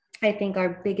 I think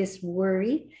our biggest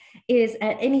worry is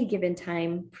at any given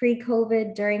time,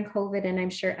 pre-COVID, during COVID, and I'm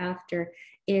sure after,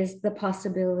 is the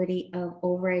possibility of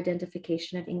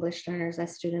over-identification of English learners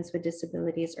as students with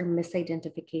disabilities or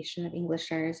misidentification of English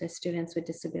learners as students with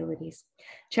disabilities.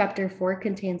 Chapter 4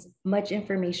 contains much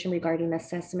information regarding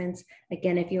assessments.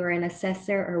 Again, if you are an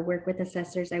assessor or work with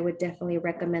assessors, I would definitely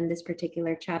recommend this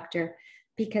particular chapter,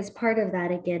 because part of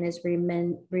that, again, is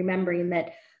remembering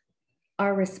that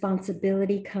our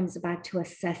responsibility comes back to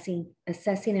assessing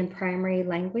in primary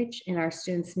language, in our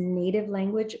students' native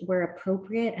language where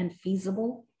appropriate and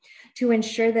feasible, to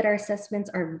ensure that our assessments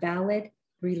are valid,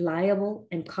 reliable,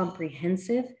 and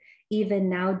comprehensive, even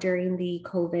now during the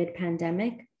COVID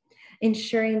pandemic,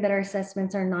 ensuring that our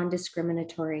assessments are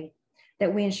non-discriminatory,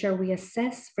 that we ensure we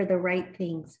assess for the right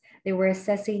things, that we're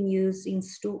assessing using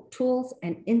tools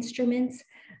and instruments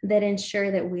that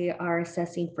ensure that we are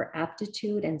assessing for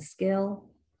aptitude and skill,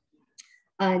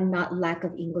 not lack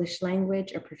of English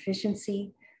language or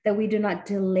proficiency, that we do not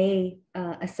delay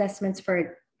assessments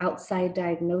for outside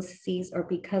diagnoses or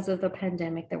because of the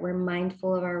pandemic, that we're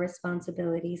mindful of our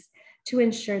responsibilities to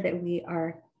ensure that we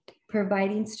are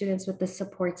providing students with the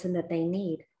supports and that they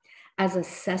need. As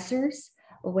assessors,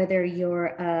 whether you're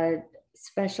a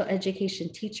special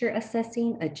education teacher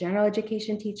assessing, a general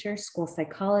education teacher, school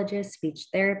psychologist, speech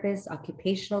therapist,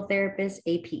 occupational therapist,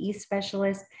 APE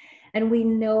specialist, and we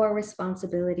know our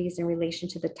responsibilities in relation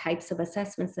to the types of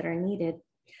assessments that are needed.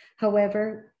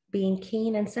 However, being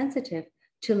keen and sensitive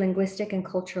to linguistic and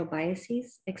cultural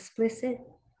biases, explicit,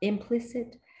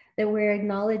 implicit, that we're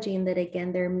acknowledging that,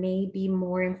 again, there may be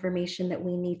more information that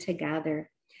we need to gather.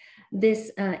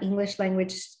 This English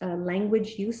language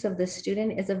use of the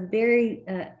student is a very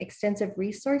extensive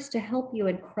resource to help you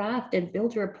and craft and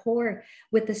build rapport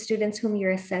with the students whom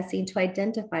you're assessing to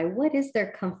identify what is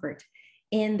their comfort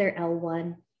in their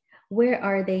L1, where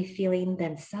are they feeling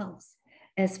themselves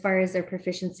as far as their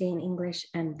proficiency in English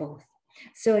and both.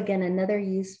 So again, another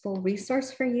useful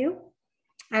resource for you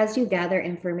as you gather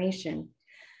information.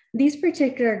 These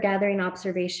particular gathering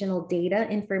observational data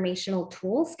informational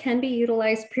tools can be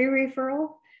utilized pre-referral,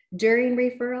 during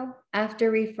referral,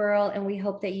 after referral, and we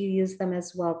hope that you use them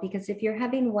as well, because if you're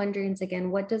having wonderings,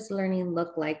 again, what does learning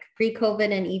look like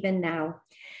pre-COVID and even now?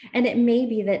 And it may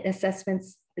be that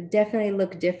assessments definitely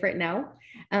look different now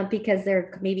because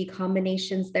there may be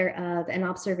combinations thereof and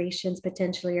observations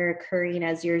potentially are occurring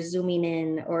as you're zooming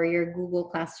in or your Google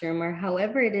Classroom or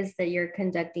however it is that you're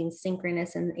conducting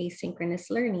synchronous and asynchronous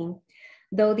learning.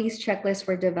 Though these checklists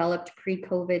were developed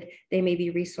pre-COVID, they may be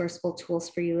resourceful tools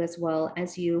for you as well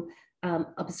as you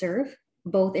observe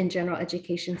both in general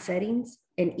education settings,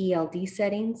 in ELD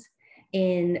settings,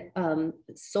 in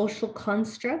social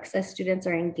constructs as students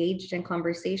are engaged in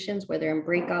conversations, whether in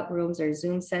breakout rooms or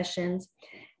Zoom sessions,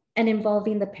 and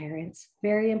involving the parents.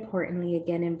 Very importantly,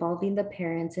 again, involving the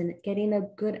parents and getting a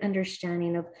good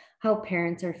understanding of how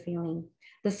parents are feeling,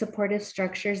 the supportive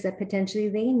structures that potentially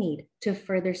they need to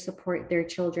further support their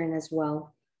children as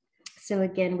well. So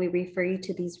again, we refer you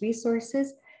to these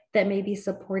resources that may be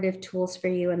supportive tools for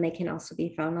you, and they can also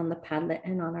be found on the Padlet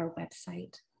and on our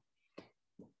website.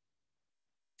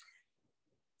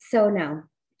 So now,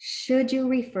 should you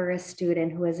refer a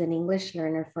student who is an English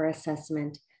learner for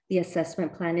assessment? The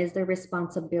assessment plan is the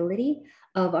responsibility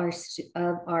of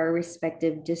our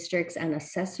respective districts and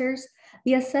assessors.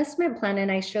 The assessment plan,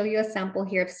 and I show you a sample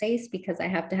here of SACE because I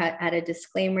have to add a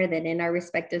disclaimer that in our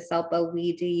respective SELPA,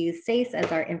 we do use SACE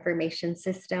as our information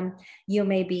system. You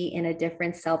may be in a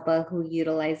different SELPA who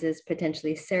utilizes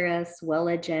potentially CERAS,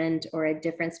 WellAgent, or a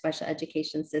different special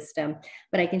education system.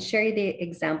 But I can share you the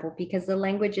example because the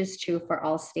language is true for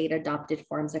all state adopted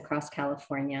forms across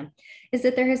California, is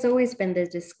that there has always been the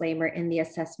disclaimer in the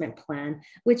assessment plan,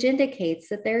 which indicates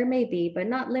that there may be, but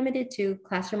not limited to,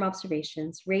 classroom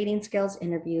observations, rating scales,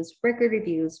 interviews, record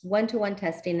reviews, one-to-one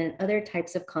testing, and other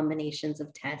types of combinations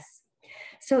of tests.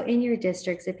 So in your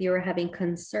districts, if you are having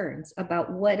concerns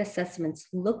about what assessments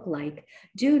look like,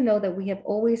 do know that we have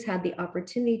always had the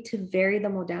opportunity to vary the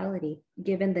modality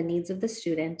given the needs of the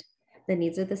student, the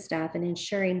needs of the staff, and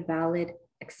ensuring valid,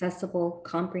 accessible,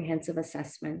 comprehensive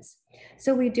assessments.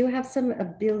 So we do have some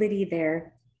ability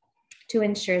there to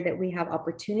ensure that we have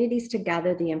opportunities to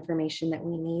gather the information that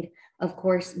we need. Of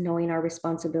course, knowing our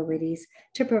responsibilities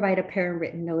to provide a parent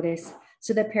written notice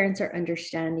so that parents are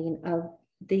understanding of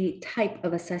the type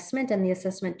of assessment and the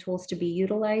assessment tools to be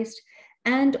utilized,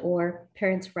 and or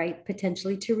parents' right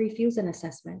potentially to refuse an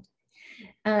assessment.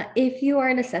 If you are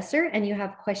an assessor and you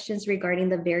have questions regarding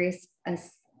the various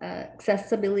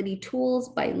accessibility tools,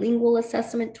 bilingual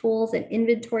assessment tools, and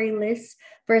inventory lists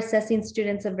for assessing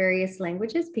students of various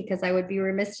languages, because I would be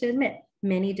remiss to admit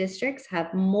many districts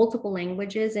have multiple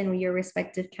languages in your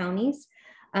respective counties,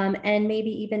 and maybe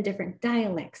even different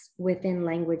dialects within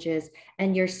languages,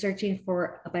 and you're searching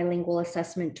for bilingual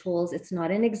assessment tools. It's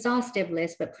not an exhaustive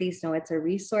list, but please know it's a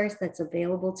resource that's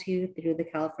available to you through the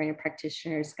California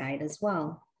Practitioner's Guide as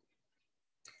well.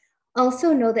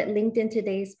 Also know that linked in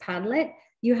today's Padlet,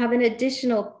 you have an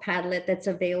additional Padlet that's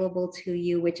available to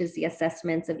you, which is the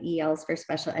assessments of ELs for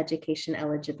special education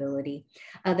eligibility.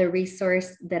 The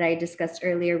resource that I discussed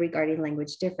earlier regarding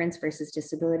language difference versus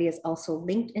disability is also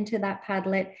linked into that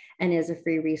Padlet and is a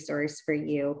free resource for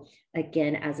you,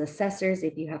 again, as assessors,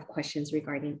 if you have questions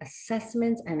regarding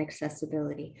assessments and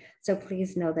accessibility. So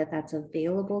please know that that's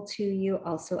available to you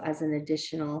also as an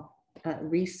additional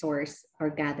resource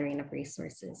or gathering of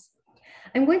resources.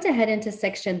 I'm going to head into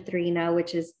section 3 now,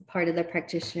 which is part of the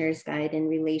practitioner's guide in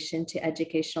relation to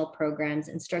educational programs,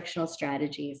 instructional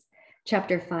strategies.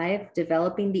 Chapter 5,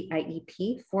 developing the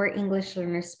IEP for English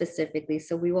learners specifically.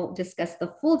 So we won't discuss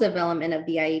the full development of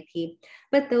the IEP,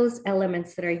 but those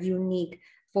elements that are unique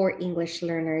for English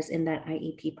learners in that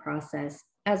IEP process,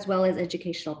 as well as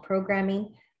educational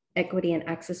programming, equity and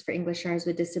access for English learners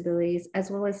with disabilities,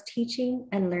 as well as teaching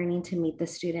and learning to meet the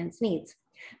students' needs.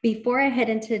 Before I head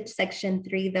into section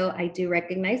 3, though, I do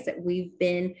recognize that we've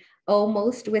been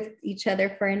almost with each other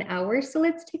for an hour. So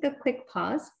let's take a quick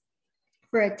pause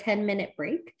for a 10-minute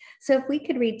break. So if we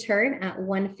could return at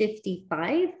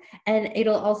 1:55, and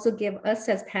it'll also give us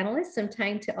as panelists some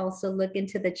time to also look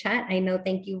into the chat. I know,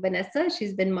 thank you, Vanessa.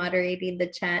 She's been moderating the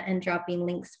chat and dropping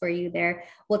links for you there.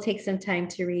 We'll take some time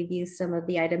to review some of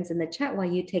the items in the chat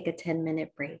while you take a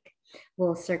 10-minute break.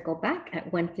 We'll circle back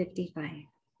at 1:55.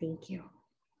 Thank you.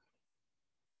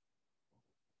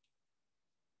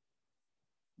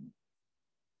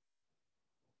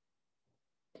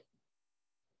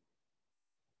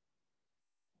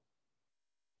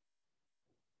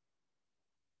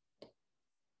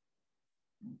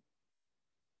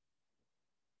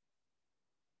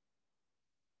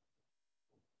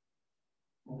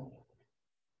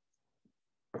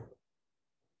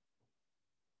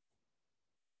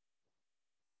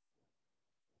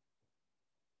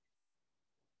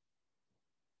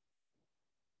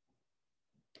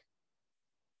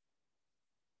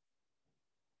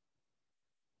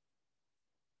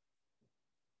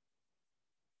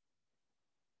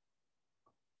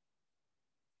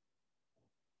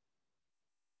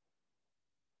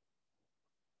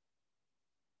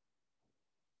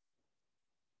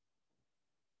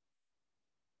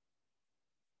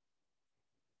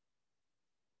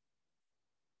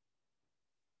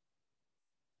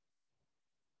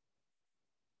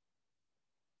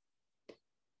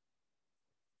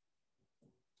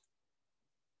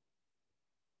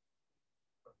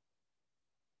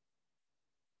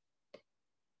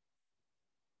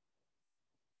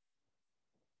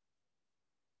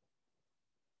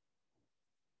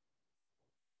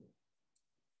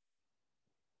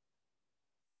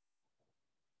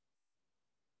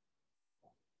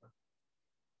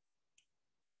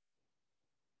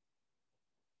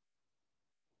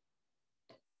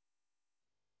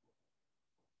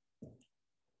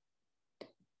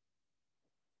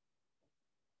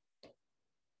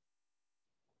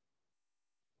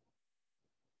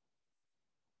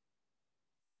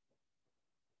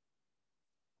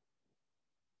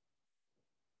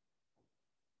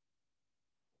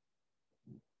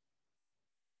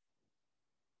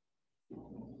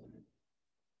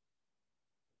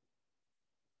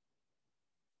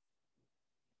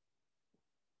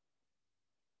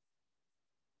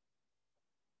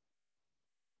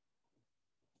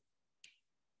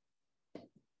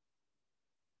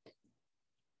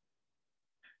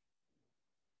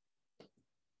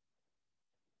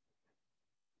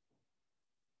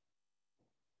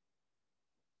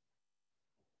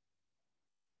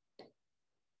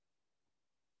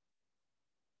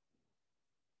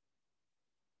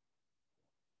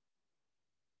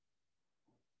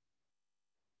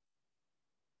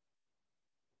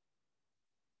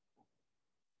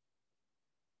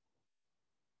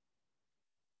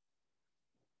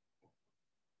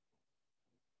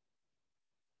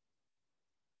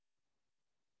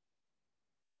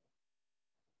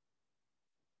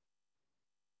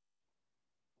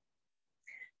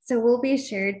 So we'll be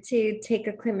sure to take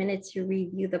a quick minute to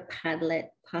review the Padlet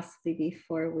possibly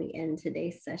before we end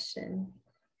today's session.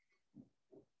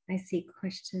 I see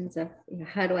questions of,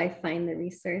 how do I find the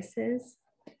resources?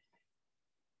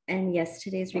 And yes,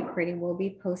 today's recording will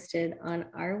be posted on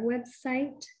our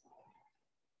website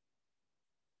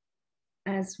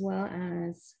as well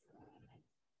as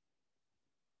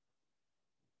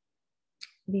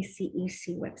the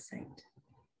CEC website.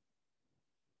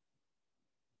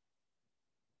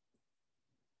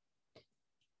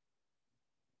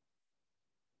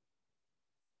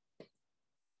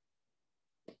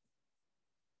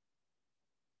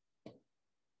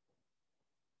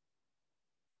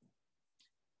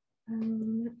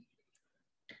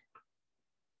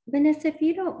 Vanessa, if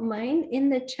you don't mind, in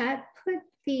the chat, put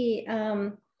the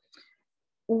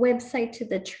website to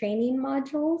the training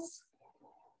modules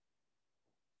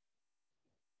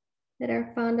that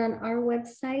are found on our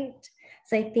website.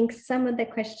 So I think some of the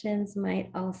questions might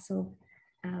also,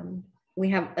 we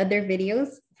have other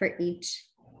videos for each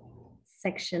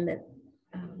section that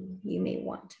you may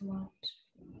want to watch.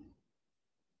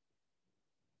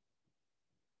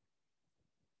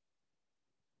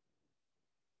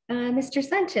 Mr.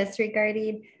 Sanchez,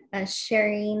 regarding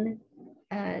sharing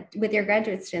with your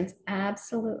graduate students,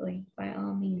 absolutely, by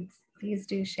all means, please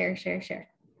do share, share, share.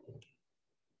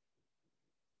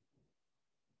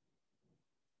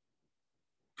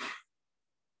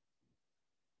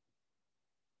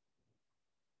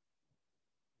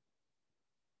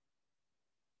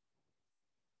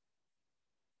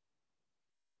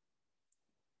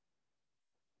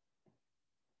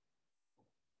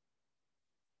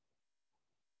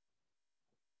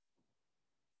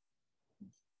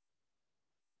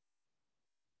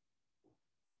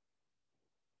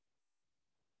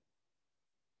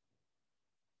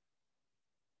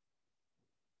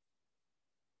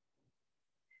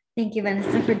 Thank you,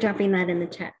 Vanessa, for dropping that in the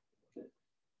chat.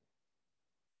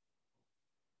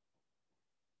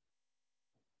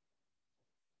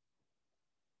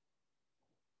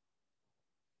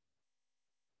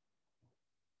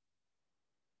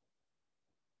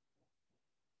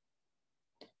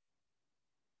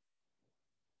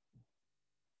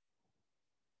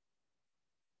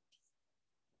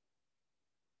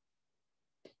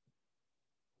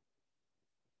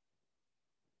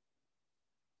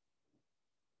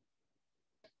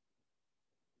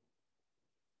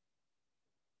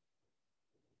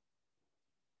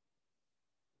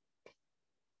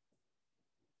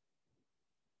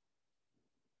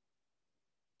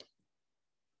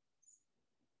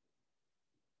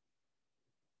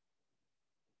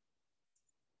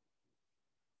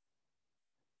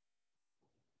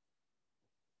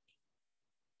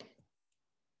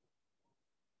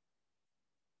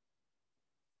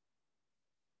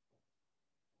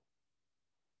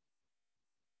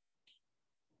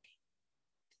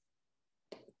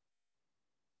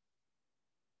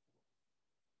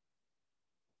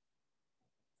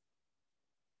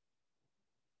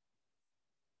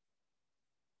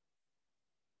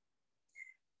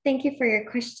 Thank you for your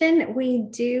question. We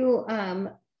do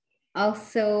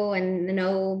also, and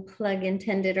no plug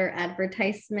intended or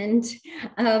advertisement,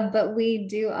 but we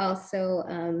do also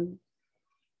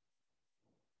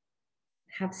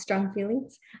have strong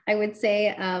feelings. I would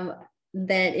say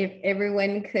that if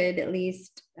everyone could at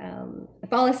least,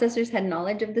 if all assessors had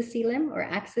knowledge of the CLIM or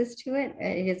access to it,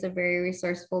 it is a very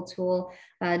resourceful tool.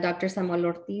 Dr. Samuel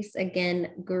Ortiz,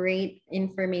 again, great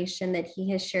information that he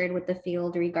has shared with the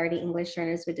field regarding English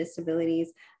learners with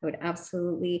disabilities. I would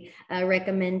absolutely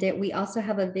recommend it. We also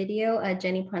have a video,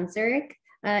 Jenny Ponzeric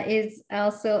is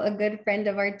also a good friend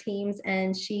of our team's,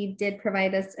 and she did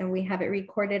provide us, and we have it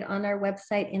recorded on our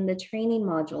website in the training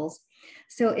modules.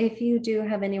 So if you do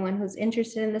have anyone who's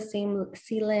interested in the same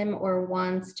CLIM or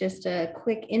wants just a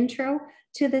quick intro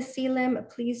to the CLIM,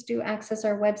 please do access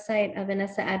our website.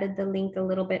 Vanessa added the link a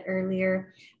little bit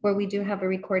earlier, where we do have a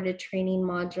recorded training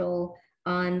module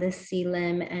on the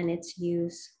CLIM and its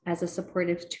use as a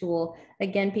supportive tool.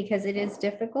 Again, because it is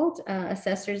difficult,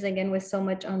 assessors, again, with so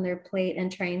much on their plate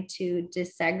and trying to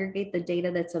disaggregate the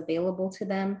data that's available to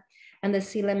them. And the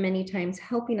CLIM many times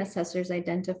helping assessors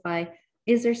identify,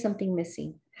 is there something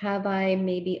missing? Have I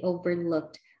maybe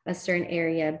overlooked a certain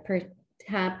area?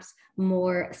 Perhaps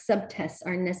more subtests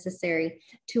are necessary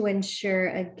to ensure,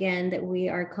 again, that we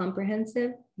are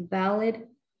comprehensive, valid,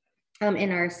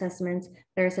 in our assessments.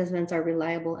 Their assessments are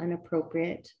reliable and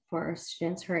appropriate for our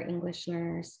students who are English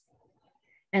learners.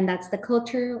 And that's the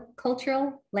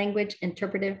Cultural Language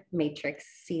Interpretive Matrix,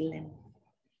 CLIM.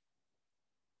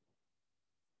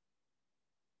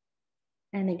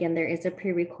 And again, there is a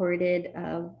pre-recorded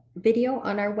video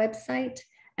on our website,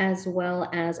 as well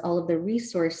as all of the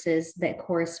resources that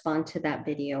correspond to that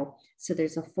video. So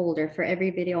there's a folder for every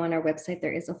video on our website.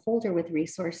 There is a folder with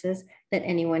resources that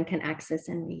anyone can access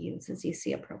and reuse as you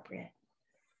see appropriate.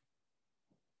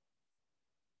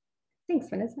 Thanks,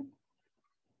 Vanessa.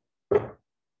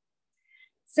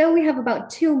 So we have about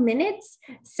 2 minutes.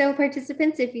 So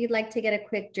participants, if you'd like to get a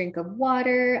quick drink of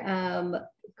water,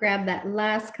 grab that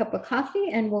last cup of coffee,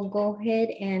 and we'll go ahead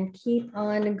and keep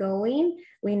on going.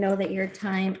 We know that your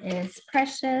time is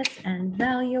precious and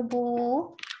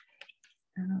valuable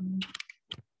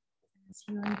as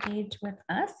you engage with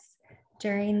us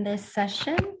during this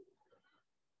session.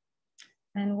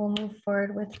 And we'll move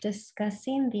forward with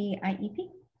discussing the IEP.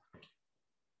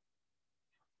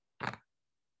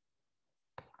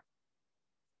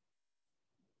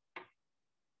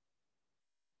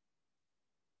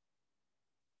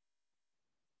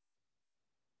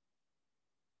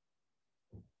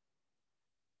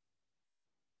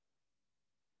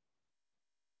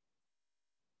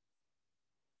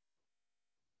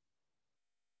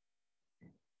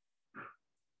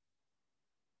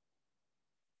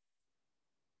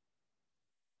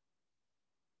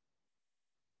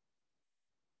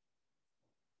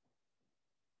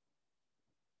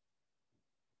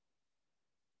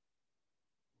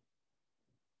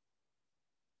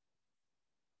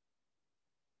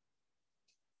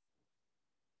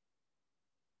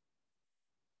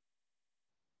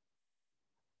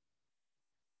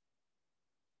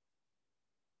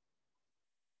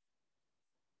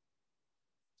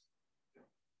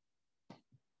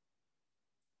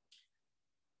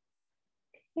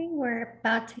 Okay, we're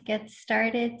about to get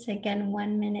started. So again,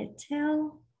 1 minute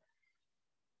till,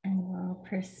 and we'll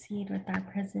proceed with our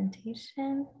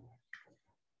presentation.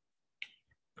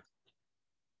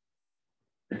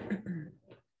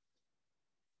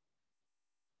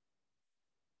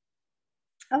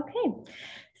 Okay,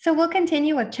 So we'll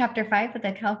continue with Chapter 5 of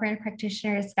the California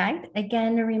Practitioner's Guide.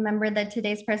 Again, remember that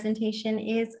today's presentation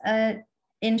is an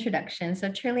introduction,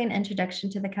 so truly an introduction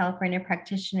to the California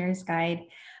Practitioner's Guide.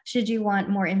 Should you want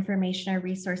more information or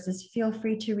resources, feel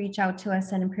free to reach out to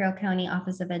us at Imperial County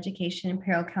Office of Education,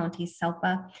 Imperial County,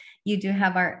 SELPA. You do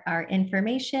have our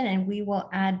information, and we will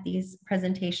add these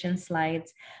presentation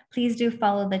slides. Please do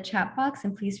follow the chat box,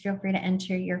 and please feel free to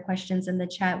enter your questions in the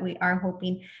chat. We are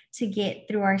hoping to get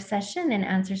through our session and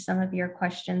answer some of your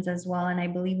questions as well. And I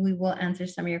believe we will answer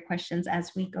some of your questions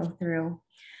as we go through.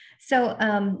 So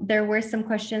there were some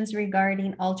questions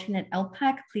regarding alternate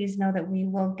LPAC. Please know that we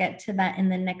will get to that in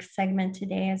the next segment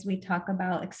today as we talk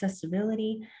about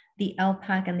accessibility, the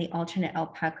LPAC, and the alternate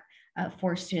LPAC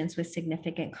for students with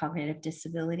significant cognitive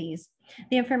disabilities.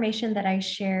 The information that I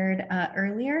shared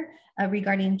earlier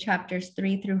regarding chapters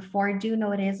 3 through 4, do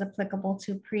know it is applicable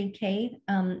to pre-K.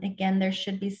 Again, there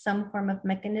should be some form of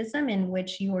mechanism in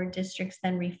which your districts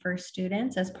then refer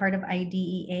students as part of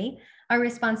IDEA. Our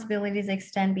responsibilities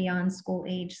extend beyond school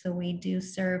age, so we do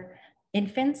serve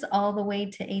infants all the way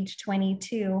to age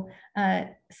 22.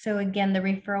 So again, the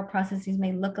referral processes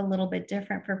may look a little bit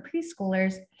different for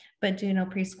preschoolers, but do know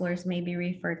preschoolers may be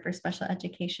referred for special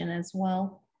education as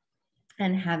well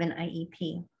and have an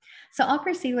IEP. So I'll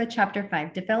proceed with Chapter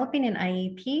 5, Developing an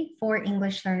IEP for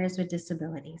English Learners with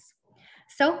Disabilities.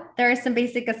 So there are some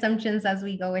basic assumptions as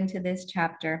we go into this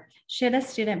chapter. Should a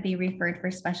student be referred for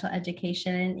special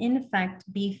education and in fact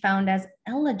be found as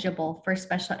eligible for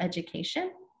special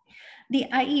education? The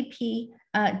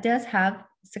IEP does have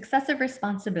successive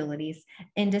responsibilities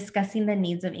in discussing the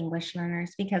needs of English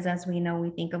learners, because as we know, we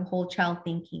think of whole child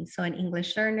thinking. So an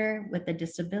English learner with a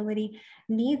disability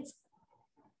needs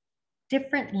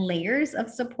different layers of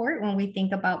support when we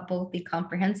think about both the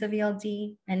comprehensive ELD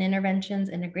and interventions,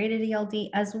 integrated ELD,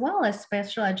 as well as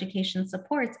special education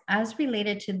supports as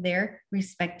related to their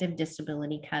respective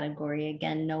disability category.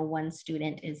 Again, no one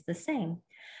student is the same.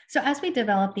 So as we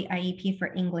develop the IEP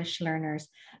for English learners,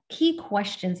 key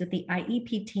questions that the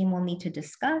IEP team will need to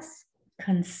discuss,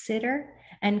 consider,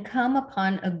 and come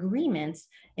upon agreements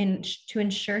to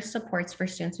ensure supports for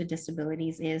students with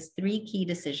disabilities is 3 key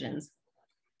decisions.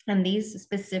 And these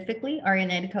specifically are in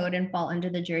Ed code and fall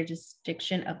under the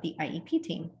jurisdiction of the IEP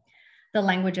team. The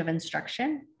language of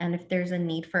instruction, and if there's a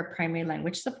need for primary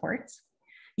language supports,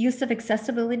 use of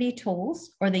accessibility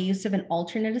tools, or the use of an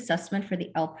alternate assessment for the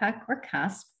LPAC or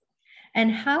CASP,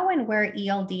 and how and where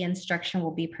ELD instruction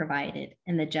will be provided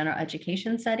in the general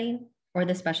education setting or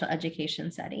the special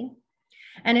education setting.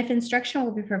 And if instruction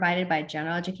will be provided by a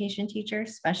general education teacher,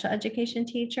 special education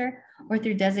teacher, or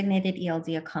through designated ELD,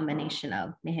 a combination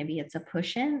of, maybe it's a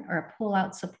push-in or a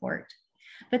pull-out support.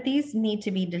 But these need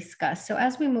to be discussed. So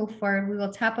as we move forward, we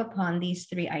will tap upon these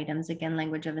 3 items, again,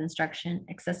 language of instruction,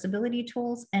 accessibility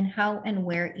tools, and how and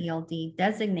where ELD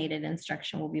designated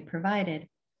instruction will be provided.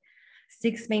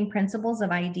 6 main principles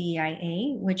of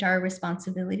IDEIA, which are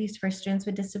responsibilities for students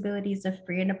with disabilities of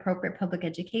free and appropriate public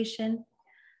education.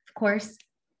 Of course,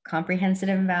 comprehensive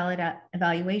and valid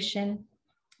evaluation,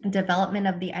 development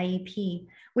of the IEP,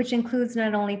 which includes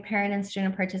not only parent and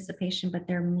student participation, but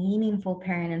their meaningful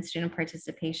parent and student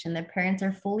participation, that parents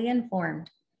are fully informed,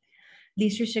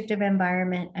 least restrictive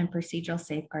environment, and procedural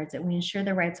safeguards, that we ensure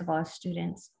the rights of all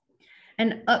students,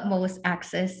 and utmost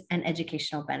access and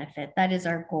educational benefit. That is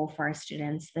our goal for our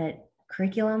students, that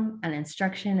curriculum and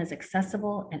instruction is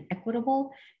accessible and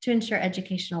equitable to ensure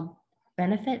educational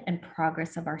benefit and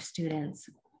progress of our students.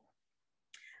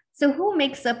 So who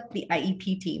makes up the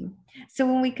IEP team? So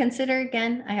when we consider,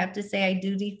 again, I have to say I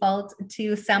do default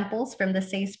to samples from the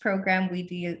SACE program. We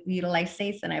do utilize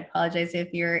SACE, and I apologize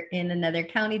if you're in another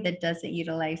county that doesn't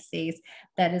utilize SACE.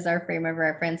 That is our frame of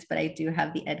reference, but I do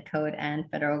have the Ed code and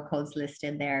federal codes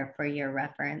listed there for your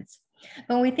reference.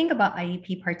 But when we think about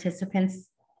IEP participants,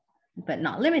 but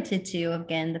not limited to,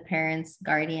 again, the parents,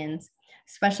 guardians,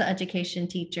 special education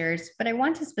teachers, but I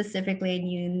want to specifically and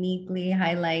uniquely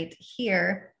highlight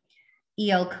here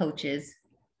EL coaches,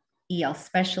 EL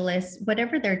specialists,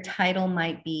 whatever their title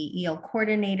might be, EL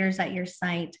coordinators at your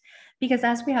site, because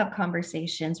as we have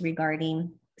conversations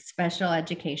regarding special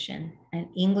education and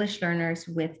English learners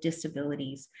with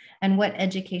disabilities and what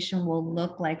education will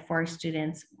look like for our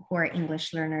students who are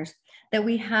English learners, that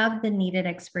we have the needed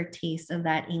expertise of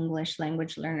that English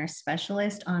language learner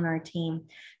specialist on our team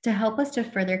to help us to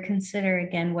further consider,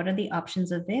 again, what are the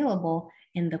options available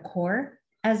in the core,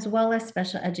 as well as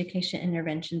special education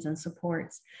interventions and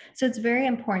supports. So it's very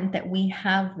important that we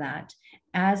have that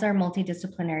as our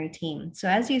multidisciplinary team. So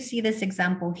as you see this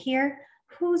example here,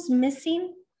 who's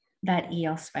missing that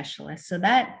EL specialist. So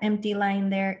that empty line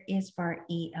there is for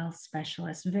EL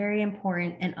specialist. Very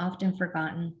important and often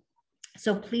forgotten.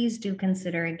 So please do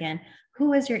consider again,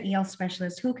 who is your EL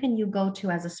specialist? Who can you go to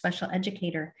as a special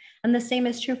educator? And the same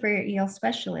is true for your EL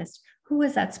specialist. Who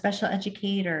is that special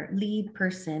educator, lead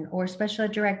person, or special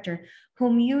ed director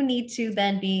whom you need to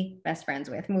then be best friends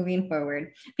with moving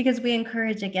forward? Because we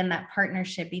encourage, again, that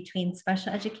partnership between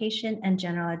special education and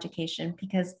general education,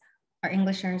 because our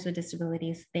English learners with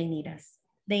disabilities, they need us.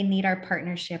 They need our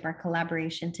partnership, our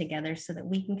collaboration together so that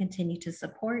we can continue to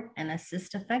support and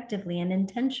assist effectively and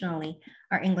intentionally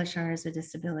our English learners with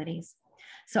disabilities.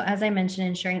 So as I mentioned,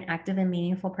 ensuring active and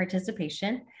meaningful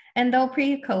participation. And though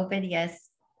pre-COVID, yes,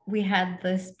 we had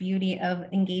this beauty of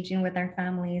engaging with our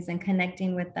families and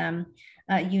connecting with them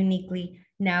uniquely.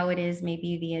 Now it is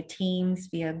maybe via Teams,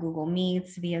 via Google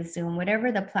Meets, via Zoom,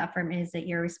 whatever the platform is that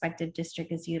your respective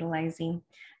district is utilizing.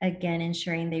 Again,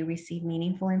 ensuring they receive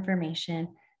meaningful information,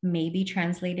 maybe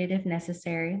translated if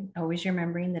necessary. Always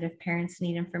remembering that if parents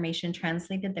need information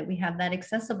translated, that we have that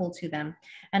accessible to them,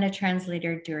 and a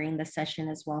translator during the session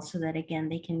as well, so that again,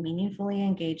 they can meaningfully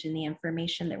engage in the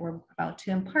information that we're about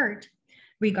to impart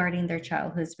regarding their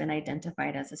child who's been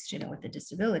identified as a student with a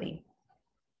disability.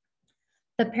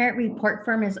 The parent report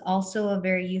form is also a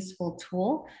very useful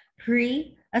tool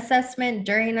pre-assessment,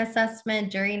 during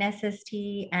SST,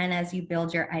 and as you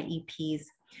build your IEPs.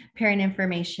 Parent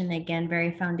information, again,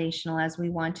 very foundational as we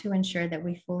want to ensure that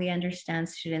we fully understand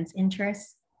students'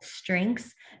 interests,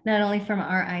 strengths, not only from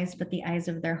our eyes, but the eyes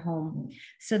of their home.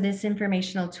 So this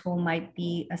informational tool might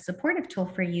be a supportive tool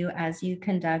for you as you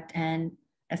conduct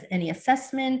any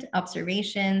assessment,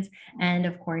 observations, and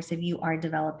of course, if you are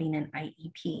developing an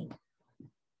IEP.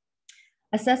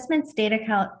 Assessments, data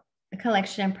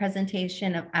collection, and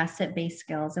presentation of asset-based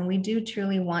skills. And we do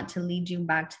truly want to lead you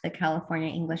back to the California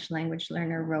English Language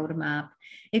Learner Roadmap.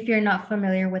 If you're not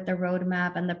familiar with the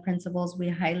roadmap and the principles, we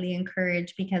highly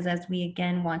encourage, because as we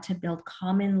again want to build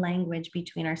common language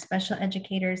between our special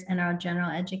educators and our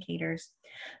general educators,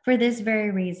 for this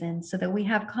very reason, so that we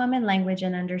have common language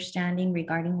and understanding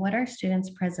regarding what our students'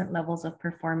 present levels of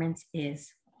performance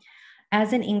is.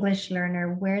 As an English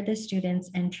learner, where the students'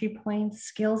 entry points,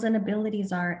 skills, and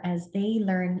abilities are as they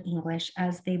learn English,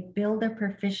 as they build their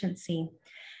proficiency,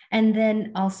 and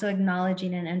then also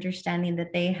acknowledging and understanding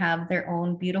that they have their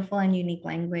own beautiful and unique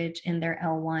language in their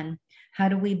L1. How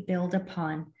do we build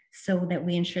upon so that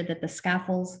we ensure that the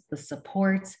scaffolds, the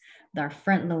supports, our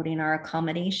front loading, our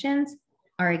accommodations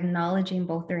are acknowledging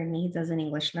both their needs as an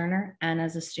English learner and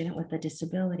as a student with a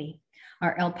disability?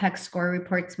 Our LPAC score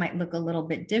reports might look a little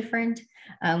bit different.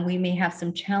 We may have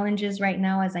some challenges right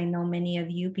now, as I know many of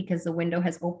you, because the window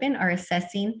has opened, are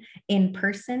assessing in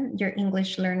person your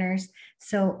English learners.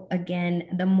 So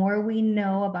again, the more we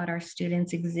know about our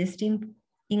students' existing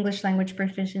English language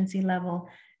proficiency level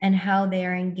and how they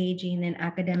are engaging in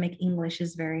academic English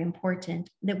is very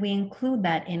important, that we include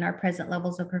that in our present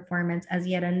levels of performance as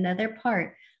yet another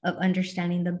part of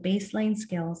understanding the baseline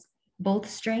skills, both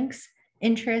strengths,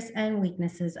 interests, and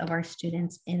weaknesses of our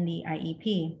students in the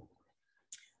IEP.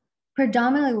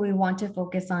 Predominantly, we want to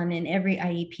focus on in every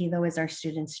IEP, though, is our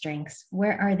students' strengths.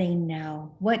 Where are they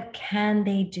now? What can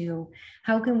they do?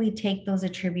 How can we take those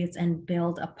attributes and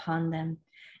build upon them?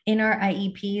 In our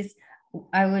IEPs,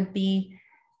 I would be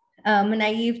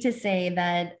naive to say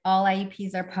that all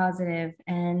IEPs are positive,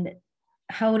 and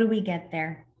how do we get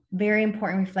there? Very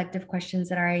important reflective questions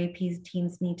that our IEP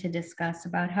teams need to discuss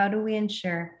about how do we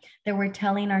ensure that we're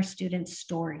telling our students'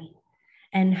 story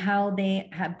and how they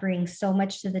bring so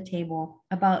much to the table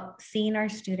about seeing our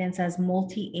students as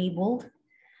multi-abled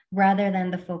rather than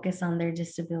the focus on their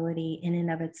disability in and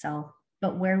of itself,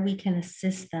 but where we can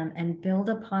assist them and build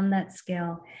upon that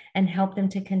skill and help them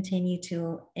to continue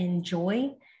to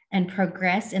enjoy and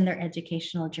progress in their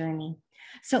educational journey.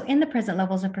 So in the present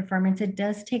levels of performance, it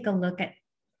does take a look at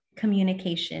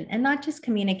communication, and not just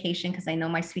communication, because I know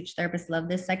my speech therapists love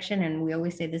this section, and we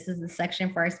always say this is the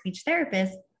section for our speech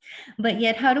therapists, but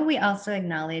yet how do we also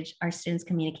acknowledge our students'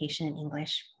 communication in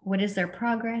English? What is their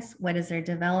progress? What is their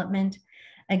development?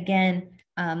 Again,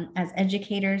 as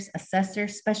educators,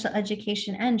 assessors, special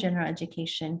education, and general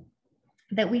education,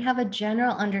 that we have a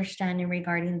general understanding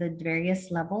regarding the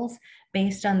various levels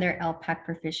based on their LPAC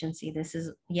proficiency. This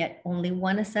is yet only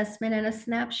one assessment and a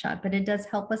snapshot, but it does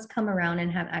help us come around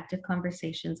and have active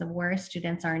conversations of where our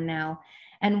students are now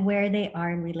and where they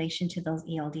are in relation to those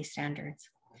ELD standards.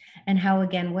 And how,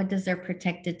 again, what does their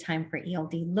protected time for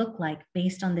ELD look like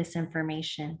based on this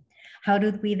information? How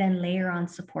do we then layer on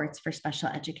supports for special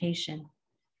education?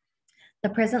 The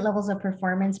present levels of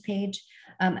performance page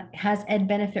has Ed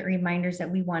benefit reminders that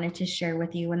we wanted to share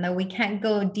with you. And though we can't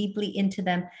go deeply into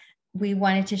them, we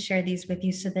wanted to share these with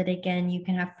you so that, again, you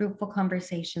can have fruitful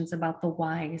conversations about the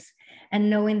whys, and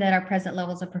knowing that our present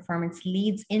levels of performance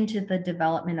leads into the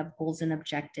development of goals and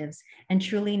objectives, and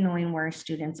truly knowing where our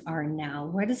students are now.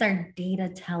 What does our data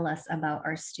tell us about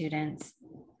our students?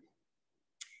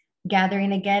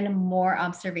 Gathering, again, more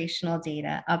observational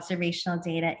data. Observational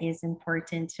data is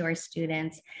important to our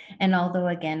students. And although,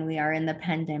 again, we are in the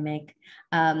pandemic,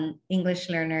 English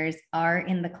learners are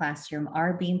in the classroom,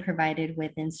 are being provided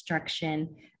with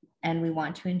instruction, and we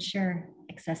want to ensure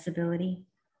accessibility,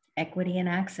 equity, and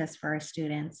access for our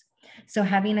students. So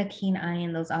having a keen eye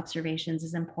in those observations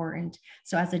is important.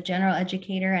 So as a general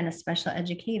educator and a special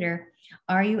educator,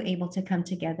 are you able to come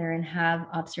together and have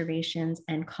observations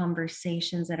and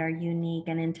conversations that are unique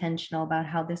and intentional about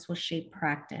how this will shape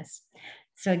practice?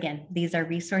 So again, these are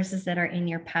resources that are in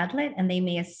your Padlet, and they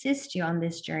may assist you on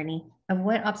this journey of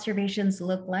what observations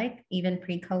look like even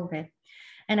pre-COVID.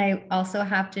 And I also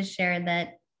have to share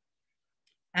that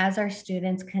as our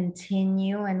students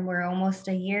continue, and we're almost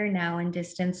a year now in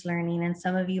distance learning, and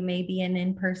some of you may be in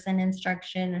in-person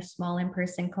instruction or small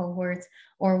in-person cohorts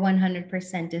or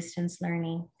 100% distance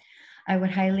learning, I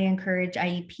would highly encourage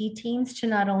IEP teams to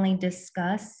not only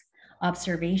discuss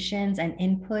observations and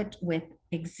input with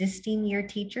existing year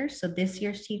teachers, so this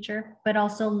year's teacher, but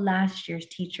also last year's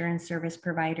teacher and service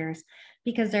providers,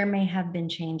 because there may have been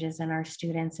changes in our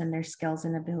students and their skills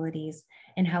and abilities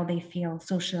and how they feel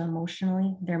social,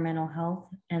 emotionally, their mental health,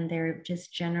 and their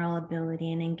just general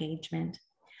ability and engagement.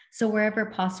 So wherever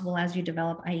possible, as you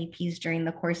develop IEPs during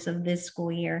the course of this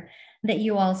school year, that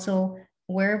you also,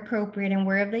 where appropriate and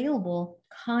where available,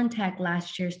 contact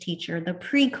last year's teacher, the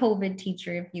pre-COVID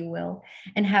teacher, if you will,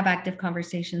 and have active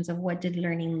conversations of what did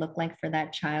learning look like for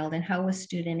that child, and how was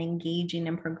student engaging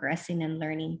and progressing in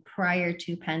learning prior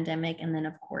to pandemic, and then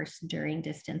of course during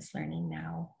distance learning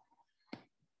now.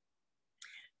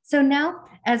 So now,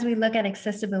 as we look at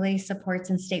accessibility supports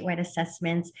and statewide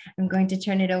assessments, I'm going to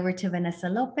turn it over to Vanessa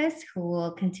Lopez, who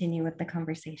will continue with the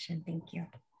conversation. Thank you.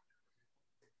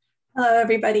 Hello,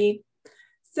 everybody.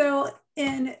 So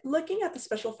in looking at the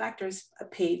special factors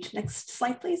page, next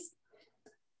slide, please.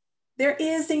 There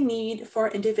is a need for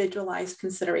individualized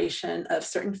consideration of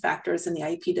certain factors in the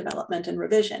IEP development and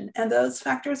revision, and those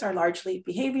factors are largely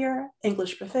behavior,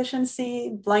 English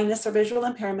proficiency, blindness or visual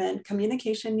impairment,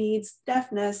 communication needs,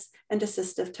 deafness, and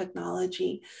assistive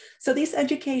technology. So these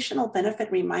educational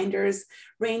benefit reminders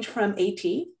range from AT,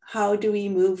 how do we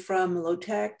move from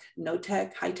low-tech,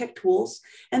 no-tech, high-tech tools,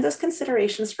 and those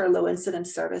considerations for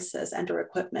low-incidence services and or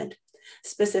equipment.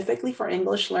 Specifically for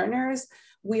English learners,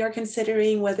 we are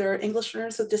considering whether English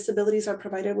learners with disabilities are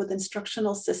provided with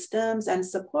instructional systems and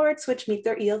supports which meet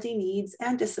their ELD needs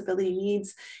and disability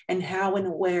needs, and how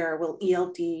and where will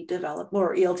ELD develop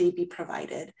or ELD be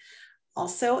provided.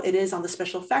 Also, it is on the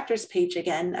special factors page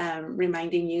again,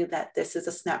 reminding you that this is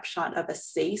a snapshot of a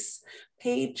SACE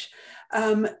page.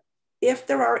 If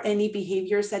there are any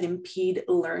behaviors that impede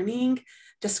learning,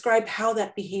 describe how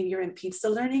that behavior impedes the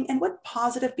learning and what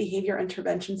positive behavior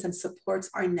interventions and supports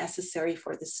are necessary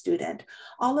for the student.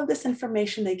 All of this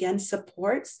information, again,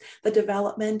 supports the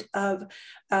development of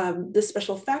the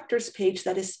special factors page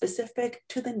that is specific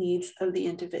to the needs of the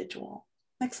individual.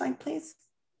 Next slide, please.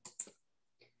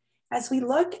 As we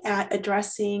look at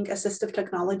addressing assistive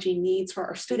technology needs for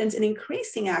our students and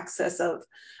increasing access of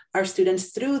our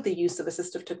students through the use of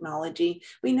assistive technology,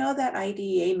 we know that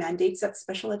IDEA mandates that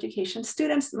special education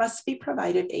students must be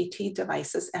provided AT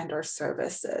devices and or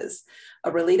services,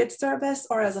 a related service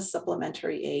or as a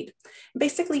supplementary aid.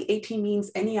 Basically, AT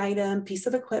means any item, piece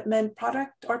of equipment,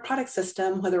 product or product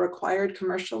system, whether acquired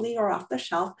commercially or off the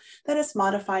shelf, that is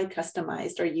modified,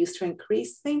 customized, or used to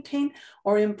increase, maintain,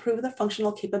 or improve the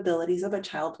functional capabilities of a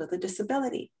child with a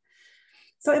disability.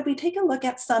 So if we take a look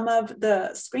at some of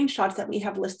the screenshots that we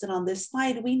have listed on this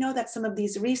slide, we know that some of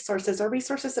these resources are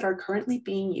resources that are currently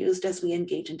being used as we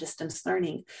engage in distance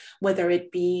learning, whether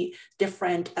it be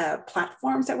different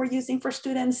platforms that we're using for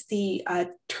students, the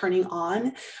turning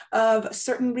on of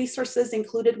certain resources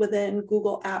included within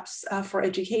Google Apps for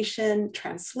education,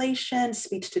 translation,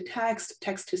 speech to text,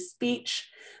 text to speech,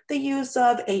 the use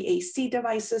of AAC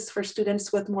devices for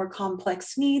students with more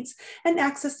complex needs, and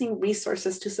accessing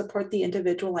resources to support the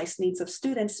individualized needs of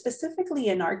students, specifically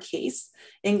in our case,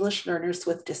 English learners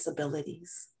with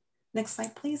disabilities. Next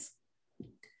slide, please.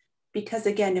 Because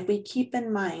again, if we keep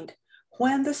in mind,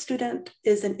 when the student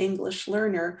is an English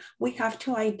learner, we have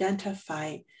to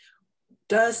identify,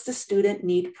 does the student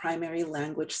need primary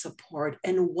language support,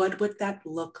 and what would that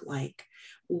look like?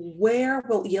 where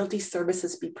will ELD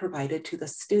services be provided to the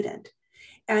student,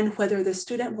 and whether the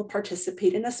student will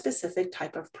participate in a specific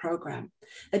type of program.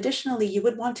 Additionally, you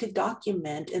would want to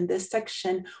document in this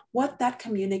section what that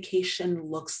communication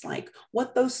looks like,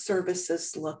 what those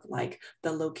services look like,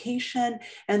 the location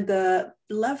and the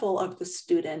level of the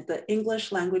student, the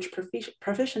English language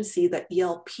proficiency, the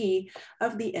ELP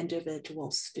of the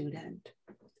individual student.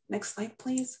 Next slide,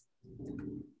 please.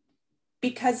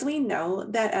 Because we know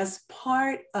that as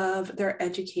part of their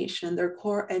education, their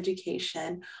core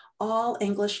education, all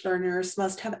English learners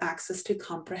must have access to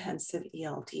comprehensive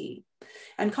ELD.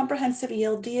 And comprehensive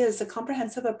ELD is a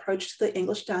comprehensive approach to the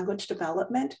English language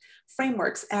development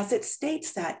frameworks, as it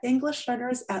states that English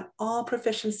learners at all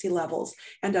proficiency levels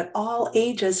and at all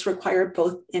ages require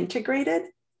both integrated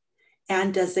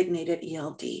and designated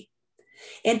ELD.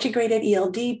 Integrated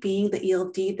ELD being the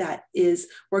ELD that is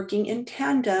working in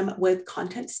tandem with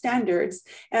content standards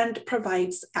and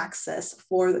provides access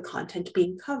for the content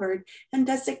being covered, and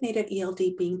designated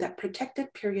ELD being that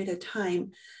protected period of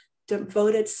time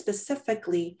devoted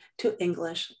specifically to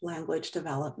English language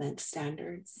development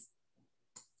standards.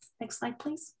 Next slide,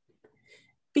 please.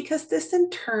 Because this in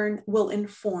turn will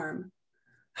inform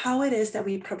how it is that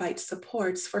we provide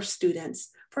supports for students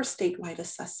for statewide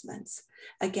assessments.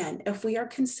 Again, if we are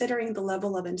considering the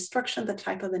level of instruction, the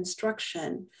type of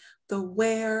instruction, the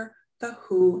where, the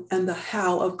who, and the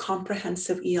how of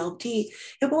comprehensive ELD,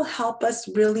 it will help us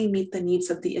really meet the needs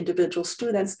of the individual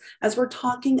students as we're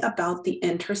talking about the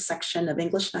intersection of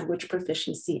English language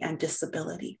proficiency and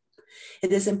disability.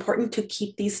 It is important to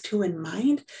keep these two in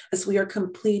mind as we are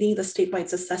completing the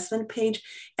statewide assessment page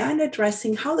and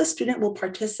addressing how the student will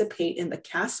participate in the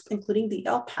CASP, including the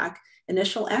LPAC,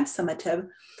 initial and summative,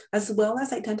 as well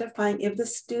as identifying if the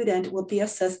student will be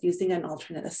assessed using an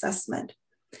alternate assessment.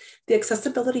 The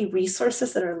accessibility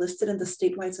resources that are listed in the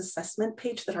statewide assessment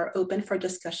page that are open for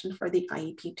discussion for the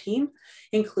IEP team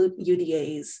include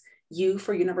UDAs, U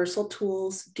for universal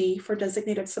tools, D for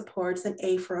designated supports, and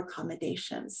A for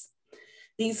accommodations.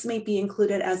 These may be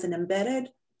included as an embedded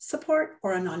support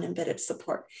or a non-embedded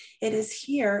support. It is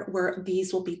here where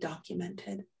these will be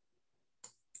documented.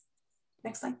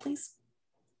 Next slide, please.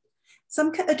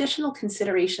 Some additional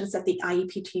considerations that the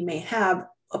IEP team may have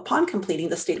upon completing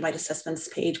the statewide assessments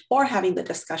page or having the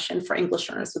discussion for English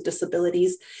learners with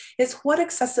disabilities is what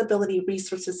accessibility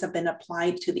resources have been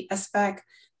applied to the SBAC,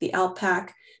 the LPAC,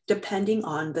 depending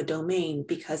on the domain,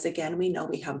 because again, we know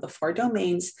we have the 4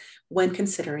 domains when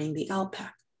considering the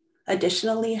LPAC.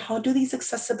 Additionally, how do these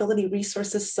accessibility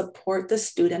resources support the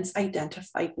students'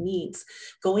 identified needs?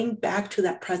 Going back to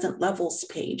that present levels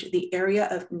page, the area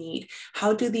of need,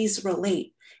 how do these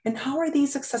relate? And how are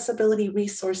these accessibility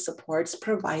resource supports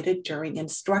provided during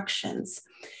instructions?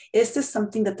 Is this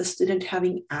something that the student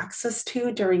having access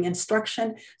to during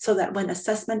instruction so that when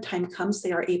assessment time comes,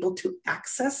 they are able to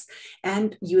access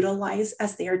and utilize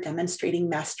as they are demonstrating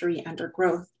mastery and or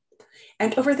growth?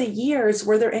 And over the years,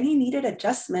 were there any needed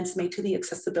adjustments made to the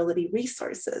accessibility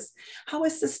resources? How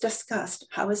is this discussed?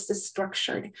 How is this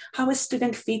structured? How is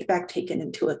student feedback taken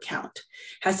into account?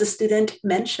 Has the student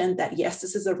mentioned that, yes,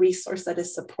 this is a resource that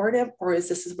is supportive, or is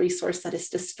this a resource that is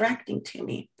distracting to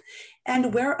me?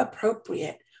 And where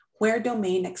appropriate, where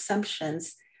domain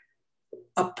exemptions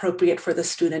appropriate for the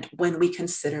student when we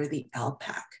consider the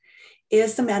LPAC?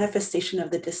 Is the manifestation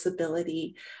of the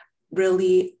disability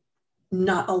really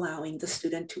not allowing the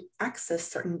student to access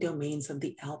certain domains of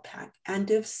the LPAC? And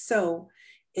if so,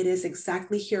 it is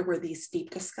exactly here where these deep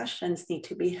discussions need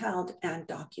to be held and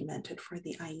documented for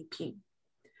the IEP.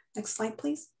 Next slide,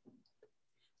 please.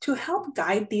 To help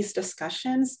guide these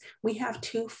discussions, we have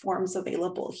 2 forms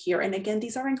available here. And again,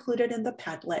 these are included in the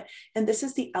Padlet. And this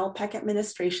is the LPAC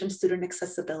Administration Student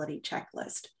Accessibility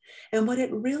Checklist. And what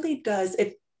it really does,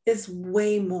 it is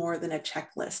way more than a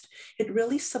checklist. It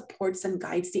really supports and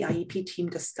guides the IEP team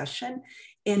discussion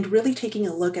and really taking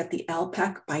a look at the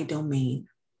LPAC by domain: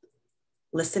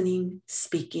 listening,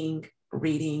 speaking,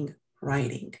 reading,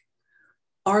 writing.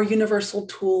 Are universal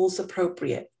tools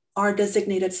appropriate? Are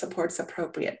designated supports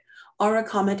appropriate? Are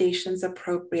accommodations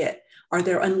appropriate? Are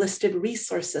there unlisted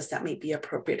resources that may be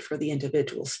appropriate for the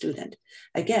individual student?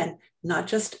 Again, not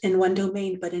just in one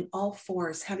domain, but in all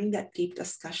 4s, having that deep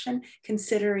discussion,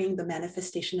 considering the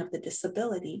manifestation of the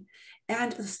disability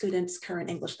and the student's current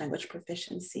English language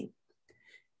proficiency.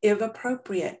 If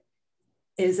appropriate,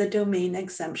 is a domain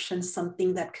exemption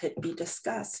something that could be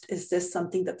discussed? Is this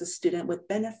something that the student would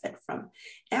benefit from?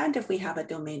 And if we have a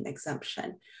domain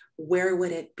exemption, where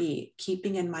would it be?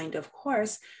 Keeping in mind, of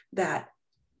course, that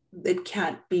it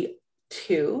can't be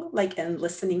 2, like in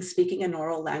listening, speaking, and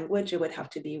oral language, it would have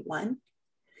to be 1.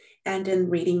 And in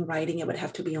reading, writing, it would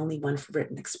have to be only one for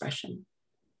written expression.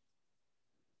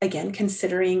 Again,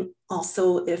 considering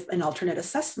also if an alternate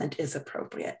assessment is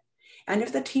appropriate. And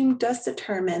if the team does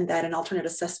determine that an alternate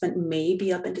assessment may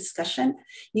be up in discussion,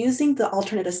 using the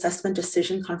alternate assessment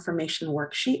decision confirmation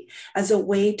worksheet as a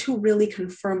way to really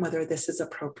confirm whether this is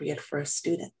appropriate for a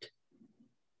student.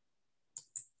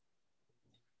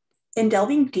 In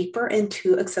delving deeper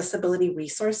into accessibility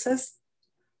resources,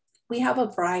 we have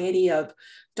a variety of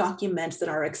documents that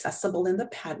are accessible in the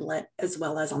Padlet as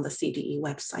well as on the CDE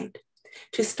website.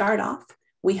 To start off,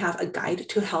 we have a guide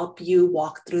to help you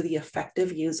walk through the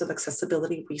effective use of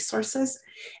accessibility resources.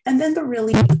 And then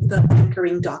the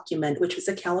anchoring document, which is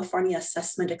a California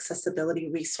Assessment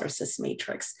Accessibility Resources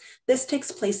Matrix. This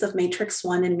takes place of Matrix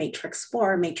 1 and Matrix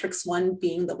 4, Matrix 1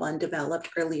 being the one developed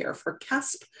earlier for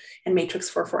CASP and Matrix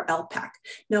 4 for LPAC.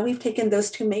 Now we've taken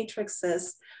those two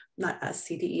matrices, not us,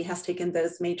 CDE has taken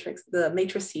those the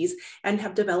matrices and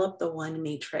have developed the one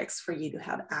matrix for you to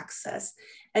have access.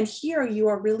 And here you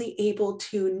are really able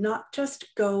to not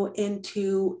just go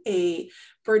into a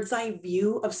bird's eye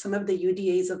view of some of the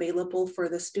UDAs available for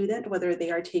the student, whether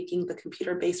they are taking the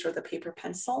computer-based or the paper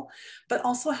pencil, but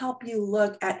also help you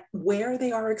look at where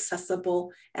they are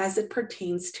accessible as it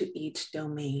pertains to each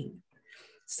domain.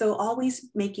 So always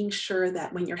making sure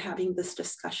that when you're having this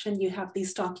discussion, you have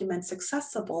these documents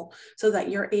accessible so that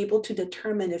you're able to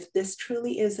determine if this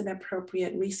truly is an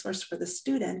appropriate resource for the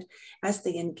student as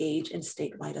they engage in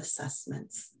statewide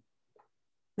assessments.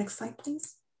 Next slide,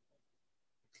 please.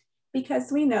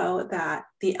 Because we know that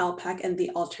the LPAC and the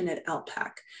alternate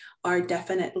LPAC are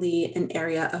definitely an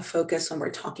area of focus when we're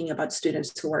talking about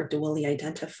students who are dually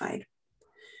identified.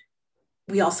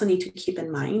 We also need to keep in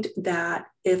mind that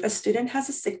if a student has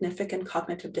a significant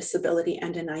cognitive disability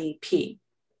and an IEP,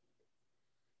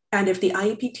 and if the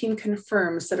IEP team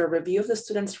confirms that a review of the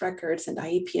student's records and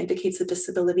IEP indicates a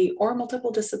disability or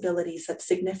multiple disabilities that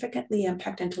significantly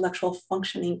impact intellectual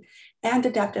functioning and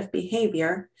adaptive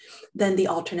behavior, then the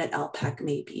alternate LPAC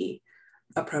may be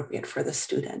appropriate for the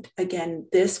student. Again,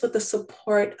 this with the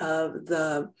support of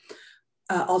the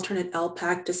alternate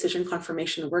LPAC decision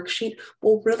confirmation worksheet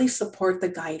will really support the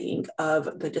guiding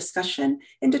of the discussion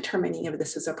in determining if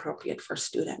this is appropriate for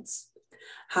students.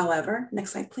 However,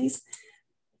 next slide, please.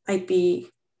 I'd be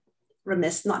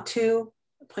remiss not to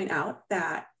point out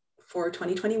that for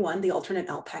 2021, the alternate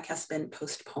LPAC has been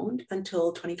postponed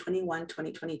until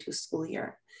 2021-2022 school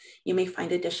year. You may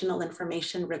find additional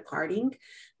information regarding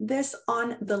this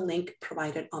on the link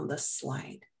provided on the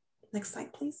slide. Next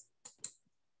slide, please.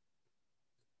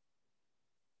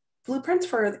 Blueprints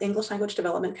for English language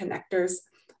development connectors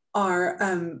are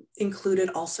included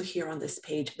also here on this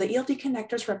page. The ELD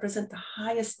connectors represent the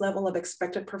highest level of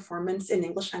expected performance in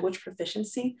English language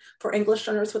proficiency for English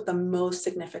learners with the most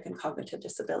significant cognitive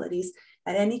disabilities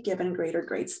at any given grade or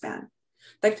grade span.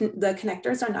 The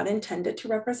connectors are not intended to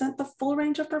represent the full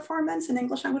range of performance in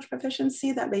English language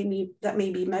proficiency that may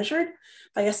be measured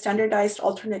by a standardized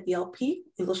alternate ELP,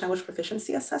 English language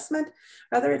proficiency assessment.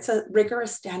 Rather, it's a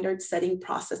rigorous standard setting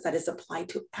process that is applied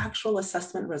to actual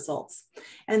assessment results.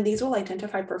 And these will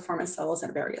identify performance levels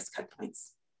at various cut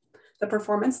points. The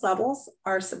performance levels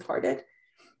are supported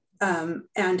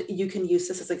and you can use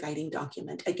this as a guiding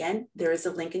document. Again, there is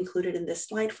a link included in this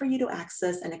slide for you to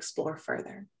access and explore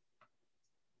further.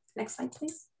 Next slide,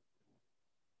 please.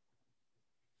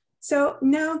 So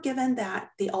now, given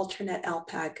that the alternate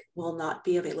LPAC will not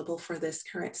be available for this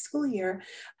current school year,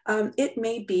 it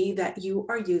may be that you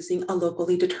are using a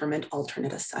locally determined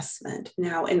alternate assessment.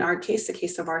 Now, in our case, the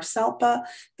case of our SELPA,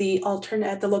 the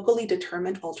locally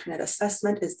determined alternate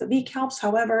assessment is the VCALPS.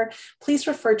 However, please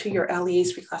refer to your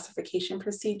LEA's reclassification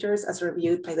procedures as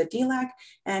reviewed by the DLAC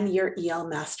and your EL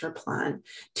master plan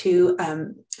to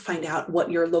find out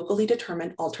what your locally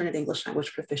determined alternate English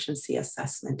language proficiency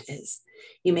assessment is.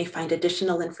 You may find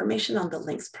additional information on the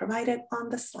links provided on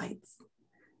the slides.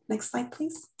 Next slide,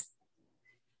 please.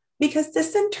 Because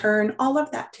this in turn, all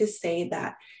of that to say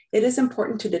that it is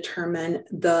important to determine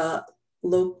the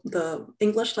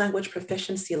English language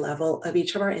proficiency level of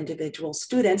each of our individual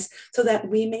students so that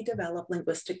we may develop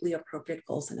linguistically appropriate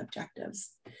goals and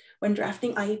objectives. When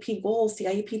drafting IEP goals, the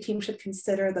IEP team should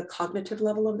consider the cognitive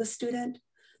level of the student,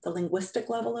 the linguistic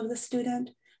level of the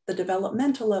student, the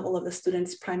developmental level of the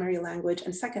student's primary language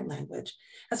and second language,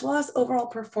 as well as overall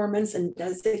performance in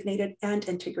designated and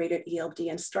integrated ELD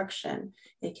instruction,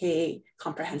 aka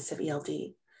comprehensive ELD,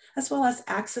 as well as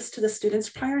access to the student's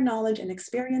prior knowledge and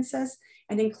experiences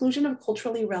and inclusion of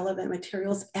culturally relevant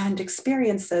materials and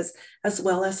experiences, as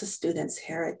well as the student's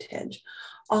heritage.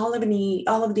 All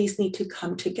of these need to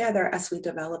come together as we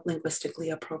develop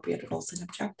linguistically appropriate goals and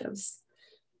objectives.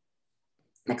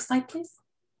 Next slide, please.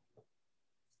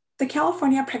 The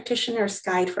California Practitioner's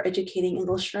Guide for Educating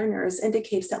English Learners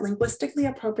indicates that linguistically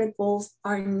appropriate goals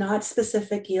are not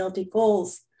specific ELD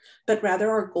goals, but rather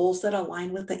are goals that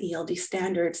align with the ELD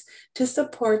standards to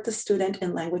support the student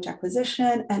in language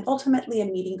acquisition and ultimately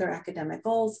in meeting their academic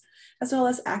goals, as well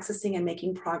as accessing and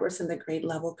making progress in the grade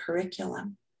level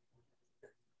curriculum.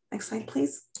 Next slide,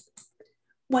 please.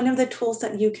 One of the tools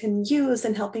that you can use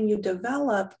in helping you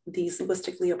develop these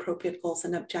linguistically appropriate goals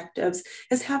and objectives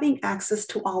is having access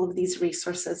to all of these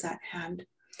resources at hand.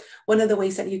 One of the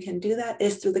ways that you can do that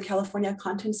is through the California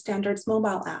Content Standards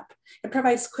mobile app. It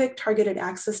provides quick targeted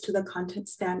access to the content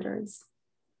standards.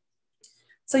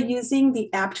 So using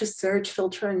the app to search,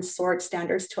 filter, and sort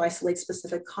standards to isolate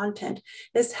specific content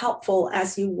is helpful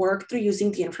as you work through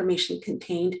using the information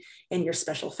contained in your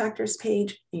special factors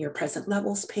page, in your present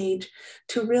levels page,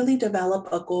 to really develop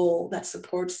a goal that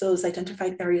supports those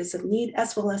identified areas of need,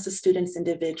 as well as the student's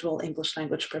individual English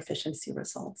language proficiency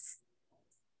results.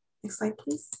 Next slide,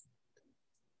 please.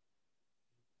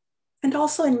 And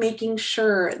also in making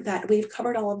sure that we've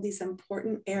covered all of these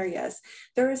important areas,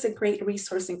 there is a great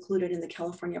resource included in the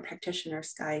California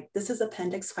Practitioner's Guide. This is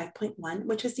Appendix 5.1,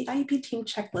 which is the IEP team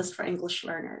checklist for English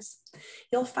learners.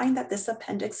 You'll find that this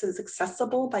appendix is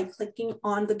accessible by clicking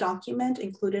on the document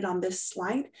included on this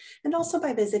slide, and also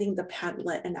by visiting the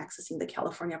Padlet and accessing the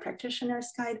California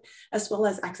Practitioner's Guide, as well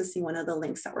as accessing one of the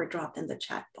links that were dropped in the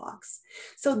chat box.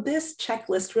 So this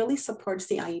checklist really supports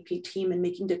the IEP team in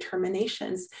making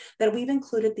determinations that we've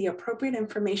included the appropriate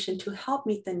information to help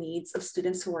meet the needs of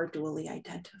students who are dually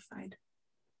identified.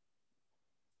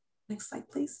 Next slide,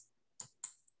 please.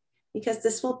 Because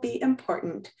this will be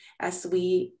important as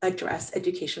we address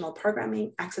educational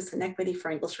programming, access and equity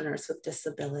for English learners with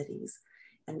disabilities.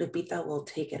 And Lupita will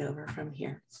take it over from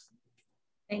here.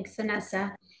 Thanks,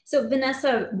 Vanessa. So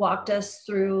Vanessa walked us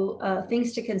through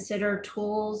things to consider,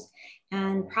 tools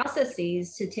and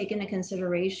processes to take into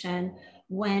consideration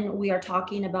when we are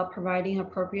talking about providing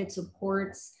appropriate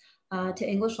supports to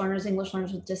English learners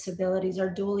with disabilities,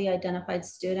 or dually identified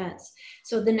students.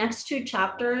 So the next two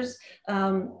chapters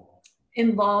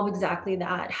involve exactly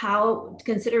that: how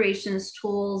considerations,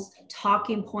 tools,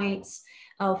 talking points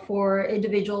for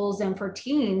individuals and for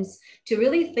teams to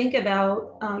really think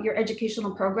about your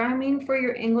educational programming for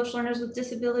your English learners with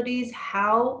disabilities,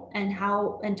 how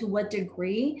and to what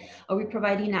degree are we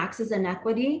providing access and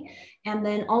equity, and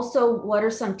then also what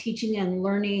are some teaching and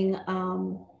learning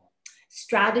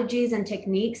strategies and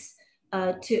techniques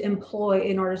to employ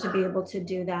in order to be able to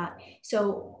do that.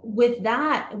 So with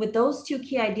that, with those two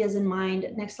key ideas in mind,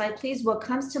 next slide, please. What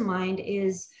comes to mind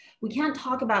is we can't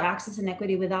talk about access and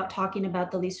equity without talking about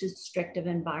the least restrictive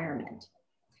environment.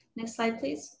 Next slide,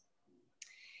 please.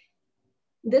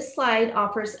 This slide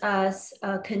offers us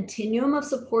a continuum of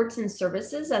supports and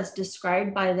services as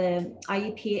described by the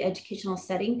IEP educational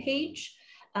setting page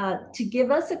to give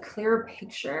us a clearer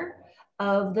picture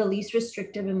of the least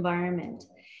restrictive environment.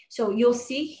 So you'll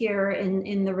see here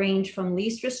in the range from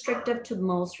least restrictive to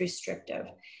most restrictive.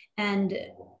 And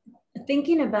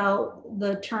thinking about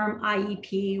the term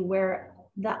IEP, where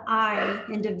the I,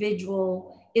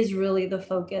 individual, is really the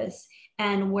focus,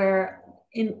 and where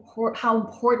how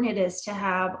important it is to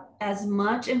have as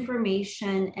much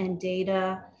information and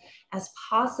data as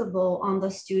possible on the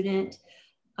student,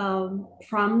 from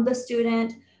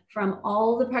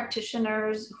all the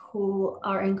practitioners who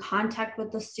are in contact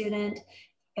with the student,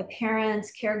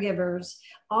 parents, caregivers.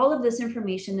 All of this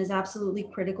information is absolutely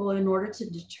critical in order to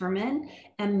determine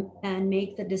and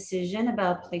make the decision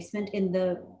about placement in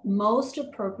the most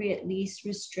appropriate, least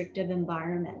restrictive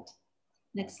environment.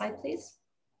 Next slide, please.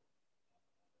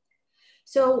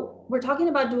 So we're talking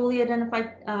about dually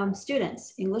identified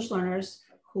students, English learners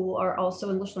who are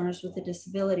also English learners with a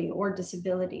disability or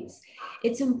disabilities.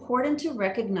 It's important to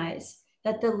recognize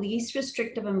that the least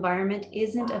restrictive environment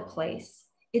isn't a place.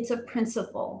 It's a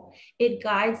principle. It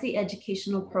guides the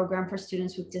educational program for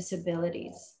students with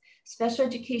disabilities. Special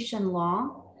education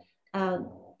law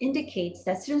indicates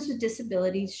that students with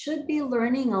disabilities should be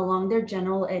learning along their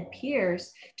general ed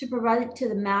peers to provide to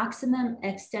the maximum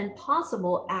extent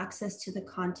possible access to the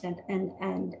content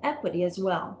and equity as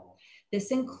well.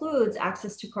 This includes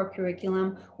access to core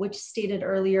curriculum, which stated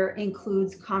earlier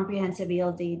includes comprehensive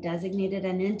ELD, designated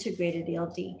and integrated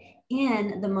ELD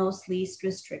in the most least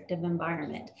restrictive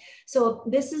environment. So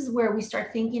this is where we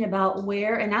start thinking about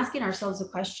where and asking ourselves the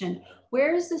question,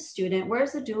 where is the student, where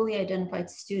is the dually identified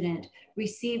student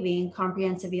receiving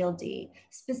comprehensive ELD,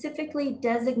 specifically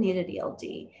designated ELD,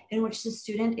 in which the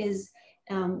student is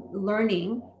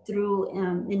learning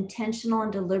through intentional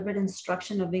and deliberate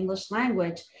instruction of English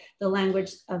language, the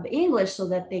language of English, so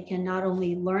that they can not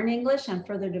only learn English and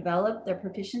further develop their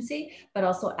proficiency, but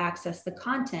also access the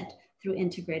content through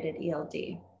integrated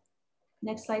ELD.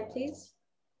 Next slide, please.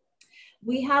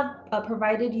 We have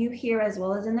provided you here, as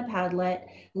well as in the Padlet,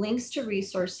 links to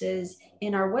resources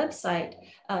in our website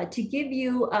to give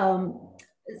you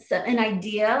an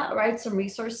idea, right? Some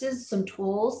resources, some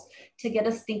tools to get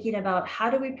us thinking about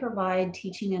how do we provide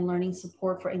teaching and learning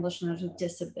support for English learners with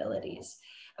disabilities.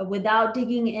 Without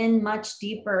digging in much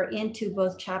deeper into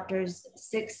both chapters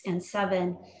 6 and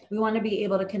 7, we want to be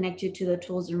able to connect you to the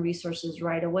tools and resources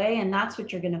right away. And that's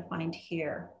what you're going to find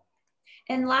here.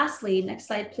 And lastly, next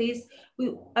slide, please.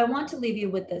 I want to leave you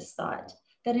with this thought,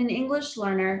 that an English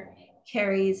learner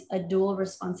carries a dual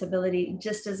responsibility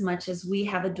just as much as we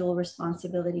have a dual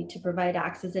responsibility to provide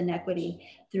access and equity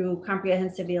through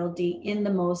comprehensive ELD in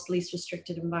the most least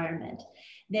restricted environment.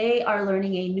 They are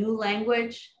learning a new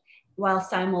language while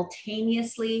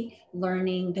simultaneously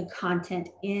learning the content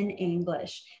in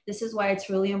English. This is why it's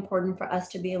really important for us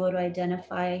to be able to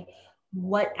identify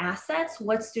what assets,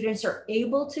 what students are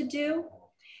able to do,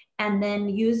 and then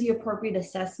use the appropriate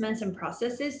assessments and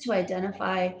processes to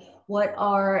identify what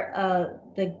are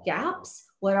the gaps,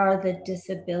 what are the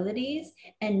disabilities,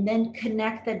 and then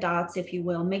connect the dots, if you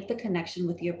will, make the connection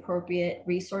with the appropriate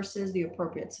resources, the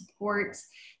appropriate supports,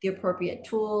 the appropriate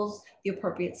tools, the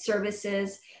appropriate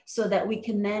services, so that we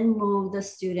can then move the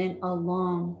student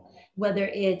along, whether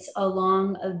it's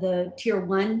along the tier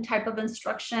 1 type of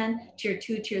instruction, tier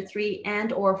 2, tier 3,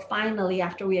 and or finally,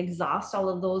 after we exhaust all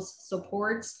of those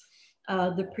supports,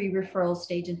 the pre-referral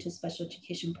stage into special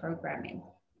education programming.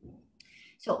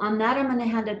 So on that, I'm going to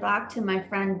hand it back to my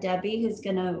friend Debbie, who's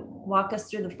going to walk us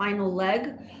through the final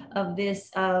leg of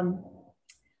this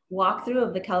walkthrough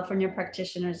of the California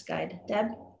Practitioner's Guide.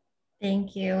 Deb?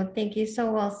 Thank you. Thank you.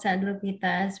 So well said, Lupita,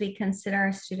 as we consider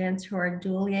our students who are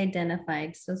dually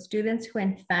identified. So students who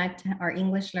in fact are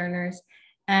English learners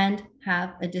and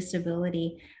have a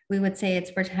disability, we would say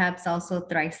it's perhaps also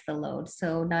thrice the load.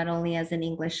 So not only as an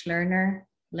English learner,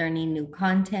 learning new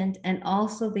content, and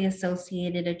also the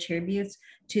associated attributes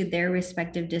to their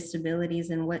respective disabilities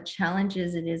and what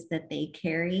challenges it is that they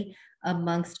carry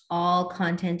amongst all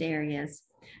content areas.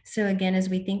 So again, as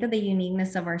we think of the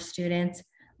uniqueness of our students,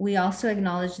 we also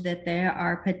acknowledge that there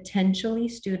are potentially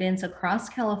students across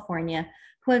California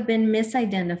who have been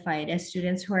misidentified as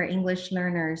students who are English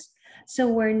learners. So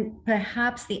where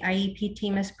perhaps the IEP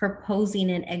team is proposing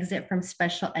an exit from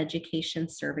special education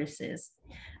services.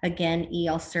 Again,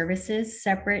 EL services,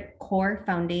 separate core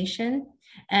foundation,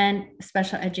 and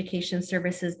special education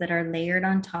services that are layered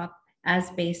on top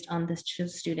as based on the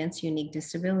student's unique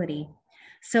disability.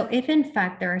 So if in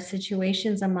fact there are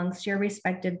situations amongst your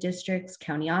respective districts,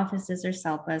 county offices, or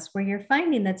SELPAs where you're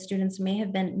finding that students may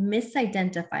have been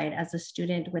misidentified as a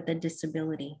student with a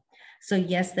disability. So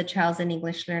yes, the child's an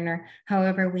English learner.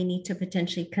 However, we need to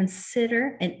potentially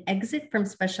consider an exit from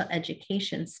special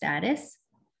education status.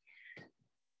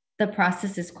 The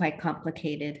process is quite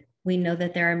complicated. We know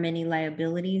that there are many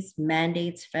liabilities,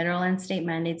 mandates, federal and state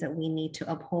mandates that we need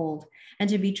to uphold, and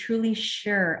to be truly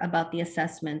sure about the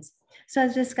assessments. So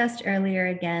as discussed earlier,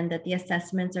 again, that the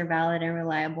assessments are valid and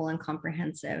reliable and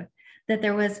comprehensive, that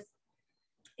there was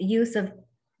use of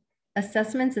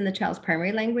assessments in the child's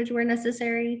primary language were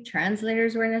necessary,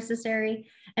 translators were necessary,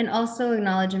 and also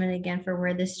acknowledgement again for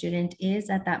where the student is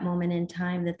at that moment in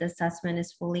time, that the assessment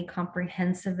is fully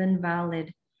comprehensive and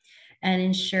valid, and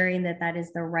ensuring that that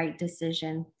is the right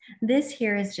decision. This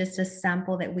here is just a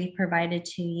sample that we provided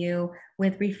to you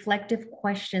with reflective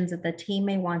questions that the team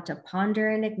may want to ponder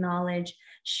and acknowledge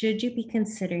should you be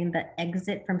considering the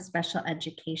exit from special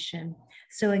education.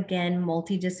 So again,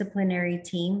 multidisciplinary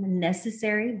team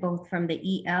necessary both from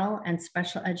the EL and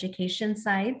special education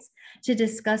sides to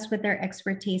discuss with their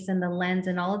expertise and the lens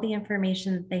and all of the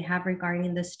information that they have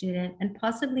regarding the student, and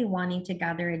possibly wanting to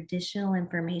gather additional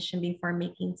information before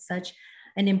making such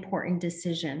an important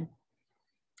decision.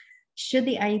 Should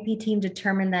the IEP team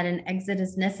determine that an exit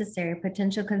is necessary,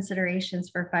 potential considerations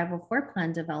for 504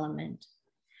 plan development.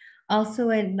 Also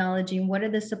acknowledging what are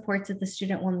the supports that the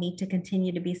student will need to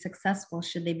continue to be successful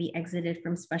should they be exited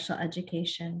from special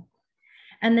education.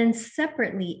 And then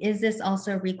separately, is this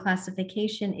also a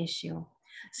reclassification issue?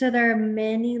 So there are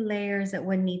many layers that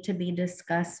would need to be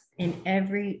discussed in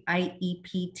every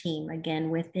IEP team, again,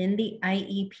 within the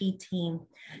IEP team,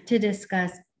 to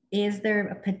discuss, is there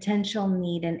a potential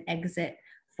need and exit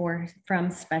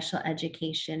from special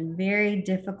education? Very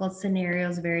difficult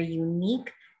scenarios, very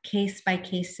unique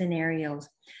case-by-case scenarios.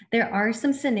 There are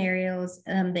some scenarios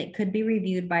that could be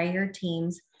reviewed by your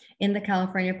teams in the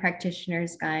California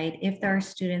Practitioner's Guide if there are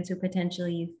students who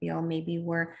potentially you feel maybe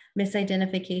where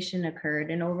misidentification occurred,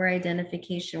 an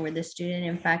over-identification where the student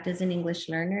in fact is an English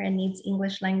learner and needs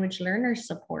English language learner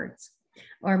supports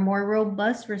or more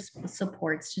robust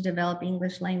supports to develop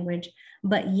English language,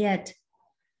 but yet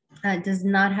does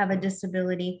not have a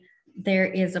disability. There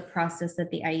is a process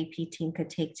that the IEP team could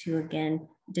take to again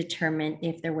determine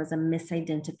if there was a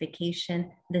misidentification.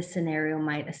 This scenario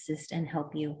might assist and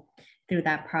help you through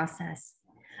that process.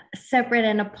 Separate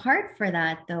and apart for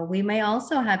that, though, we may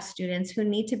also have students who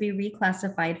need to be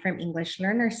reclassified from English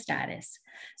learner status.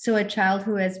 So a child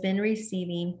who has been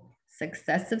receiving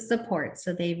successive support,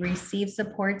 so they've received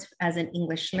supports as an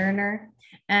English learner,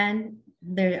 and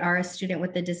they are a student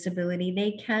with a disability,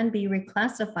 they can be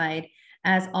reclassified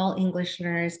as all English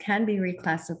learners can be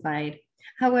reclassified.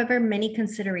 However, many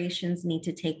considerations need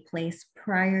to take place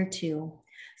prior to.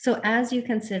 So as you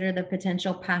consider the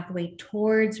potential pathway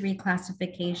towards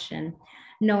reclassification,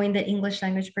 knowing that English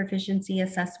language proficiency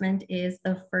assessment is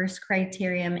the first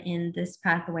criterion in this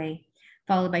pathway,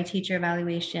 followed by teacher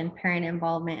evaluation, parent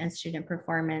involvement, and student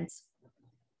performance.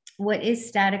 What is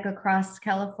static across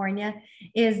California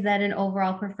is that an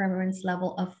overall performance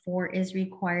level of 4 is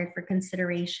required for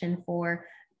consideration for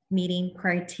meeting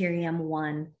criterion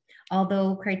 1.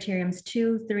 Although criterions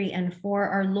 2, 3, and 4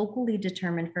 are locally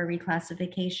determined for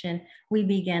reclassification, we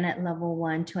begin at level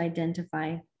 1 to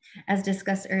identify. As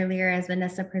discussed earlier, as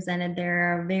Vanessa presented,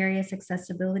 there are various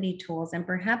accessibility tools, and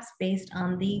perhaps based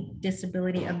on the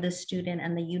disability of the student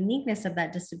and the uniqueness of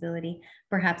that disability,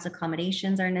 perhaps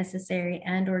accommodations are necessary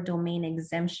and/or domain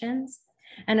exemptions.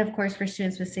 And of course, for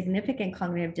students with significant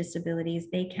cognitive disabilities,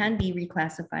 they can be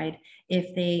reclassified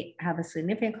if they have a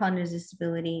significant cognitive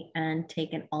disability and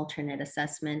take an alternate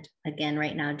assessment. Again,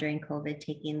 right now during COVID,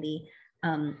 taking the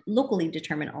locally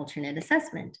determined alternate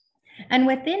assessment. And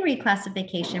within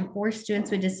reclassification for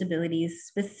students with disabilities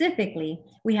specifically,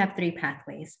 we have 3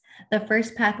 pathways. The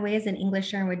first pathway is an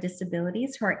English learner with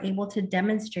disabilities who are able to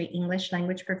demonstrate English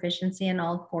language proficiency in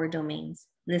all 4 domains: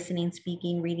 listening,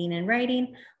 speaking, reading, and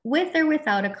writing, with or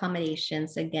without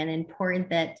accommodations. Again, important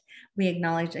that we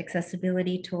acknowledge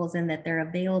accessibility tools and that they're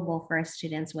available for our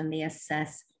students when they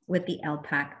assess with the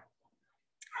LPAC.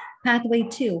 Pathway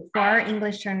 2, for our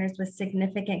English learners with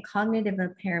significant cognitive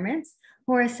impairments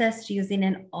who are assessed using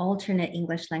an alternate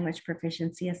English language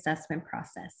proficiency assessment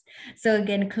process. So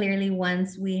again, clearly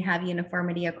once we have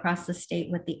uniformity across the state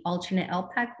with the alternate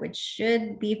LPAC, which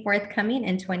should be forthcoming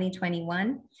in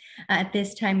 2021, at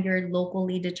this time, your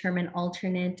locally determined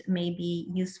alternate may be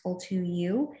useful to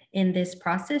you in this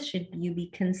process should you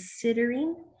be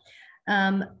considering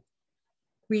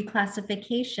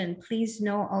reclassification. Please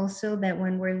know also that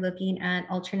when we're looking at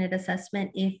alternate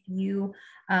assessment, if you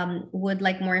would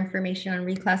like more information on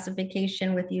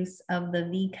reclassification with use of the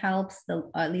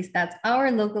VCALPs, at least that's our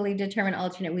locally determined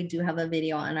alternate, we do have a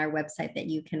video on our website that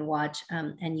you can watch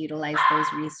and utilize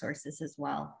those resources as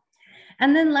well.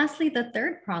 And then lastly, the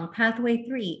third prong, pathway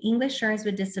 3, English learners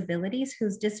with disabilities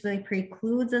whose disability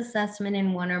precludes assessment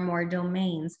in 1 or more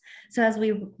domains. So as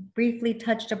we briefly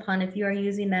touched upon, if you are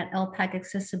using that LPAC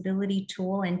accessibility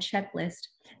tool and checklist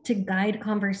to guide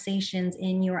conversations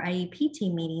in your IEP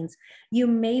team meetings, you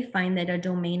may find that a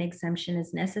domain exemption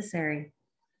is necessary,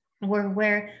 or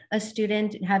where a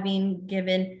student having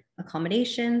given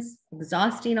accommodations,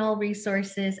 exhausting all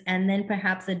resources, and then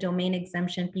perhaps a domain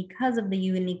exemption because of the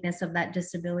uniqueness of that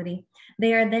disability,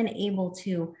 they are then able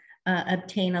to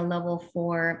obtain a level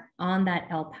 4 on that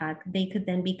LPAC. They could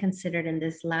then be considered in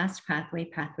this last pathway,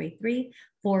 pathway 3,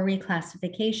 for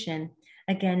reclassification.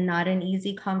 Again, not an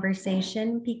easy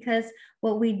conversation, because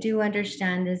what we do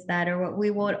understand is that, or what we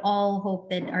would all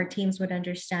hope that our teams would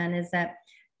understand is that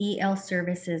EL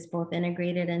services, both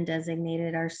integrated and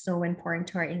designated, are so important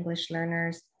to our English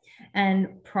learners,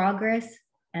 and progress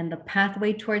and the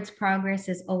pathway towards progress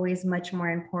is always much more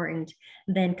important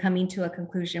than coming to a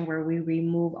conclusion where we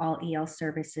remove all EL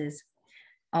services.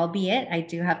 Albeit, I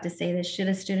do have to say that should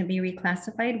a student be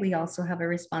reclassified, we also have a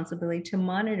responsibility to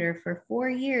monitor for 4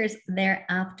 years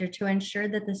thereafter to ensure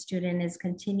that the student is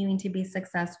continuing to be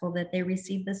successful, that they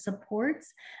receive the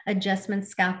supports, adjustment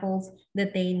scaffolds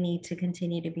that they need to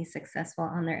continue to be successful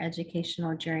on their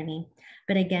educational journey.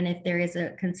 But again, if there is a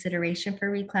consideration for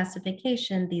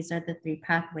reclassification, these are the 3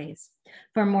 pathways.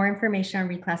 For more information on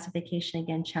reclassification,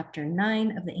 again, Chapter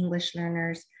 9 of the English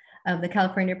Learners of the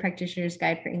California Practitioner's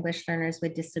Guide for English Learners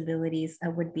with Disabilities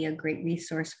would be a great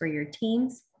resource for your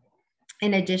teams.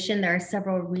 In addition, there are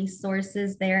several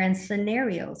resources there and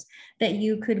scenarios that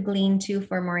you could glean to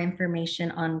for more information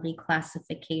on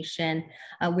reclassification.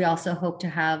 We also hope to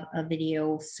have a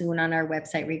video soon on our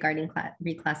website regarding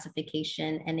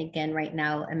reclassification. And again, right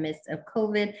now, amidst of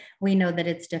COVID, we know that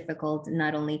it's difficult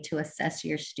not only to assess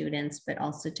your students, but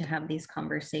also to have these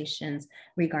conversations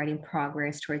regarding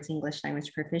progress towards English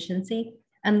language proficiency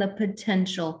and the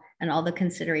potential and all the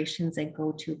considerations that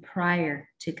go to prior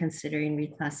to considering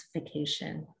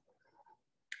reclassification.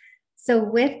 So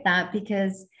with that,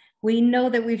 because we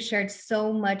know that we've shared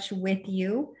so much with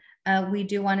you, we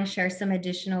do want to share some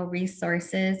additional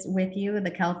resources with you,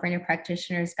 the California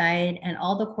Practitioner's Guide, and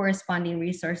all the corresponding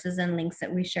resources and links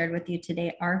that we shared with you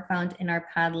today are found in our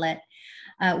Padlet.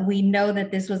 We know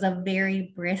that this was a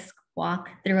very brisk walk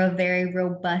through a very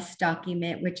robust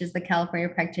document, which is the California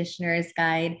Practitioner's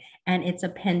Guide and its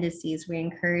appendices. We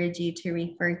encourage you to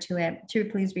refer to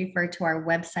it, please refer to our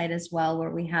website as well,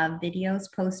 where we have videos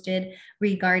posted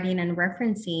regarding and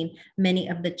referencing many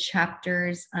of the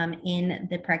chapters in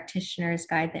the Practitioner's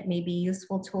Guide that may be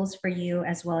useful tools for you,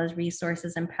 as well as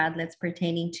resources and Padlets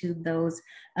pertaining to those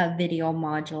video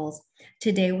modules.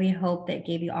 Today, we hope that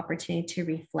gave you opportunity to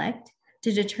reflect,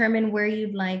 to determine where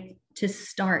you'd like to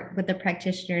start with the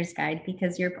Practitioner's Guide,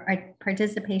 because your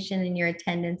participation and your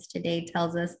attendance today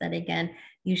tells us that, again,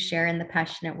 you share in the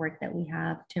passionate work that we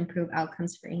have to improve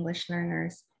outcomes for English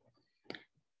learners.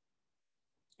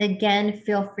 Again,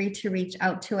 feel free to reach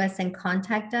out to us and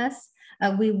contact us.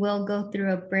 We will go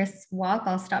through a brisk walk.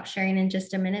 I'll stop sharing in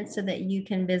just a minute so that you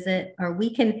can visit, or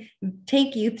we can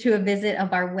take you through a visit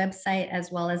of our website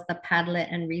as well as the Padlet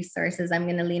and resources. I'm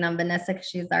going to lean on Vanessa because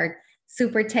she's our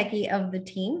super techie of the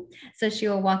team. So she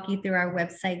will walk you through our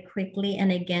website quickly. And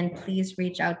again, please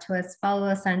reach out to us, follow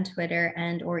us on Twitter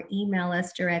and or email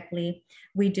us directly.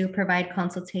 We do provide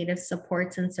consultative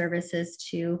supports and services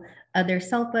to other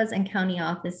SELPAs and county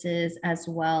offices as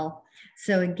well.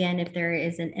 So again, if there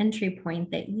is an entry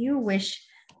point that you wish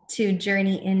to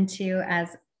journey into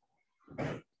as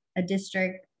a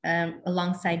district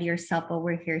alongside your SELPA,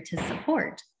 we're here to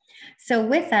support. So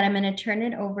with that, I'm going to turn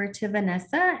it over to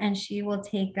Vanessa, and she will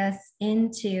take us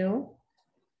into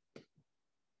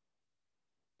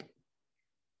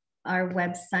our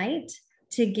website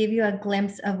to give you a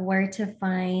glimpse of where to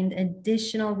find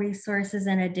additional resources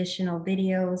and additional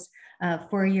videos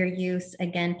for your use.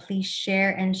 Again, please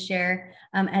share and share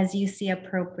as you see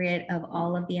appropriate of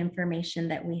all of the information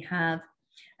that we have.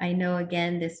 I know,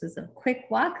 again, this was a quick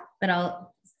walk, but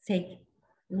I'll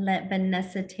let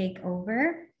Vanessa take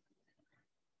over.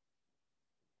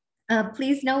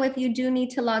 Please know if you do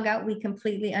need to log out, we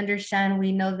completely understand.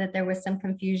 We know that there was some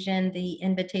confusion. The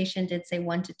invitation did say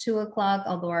 1 to 2 o'clock,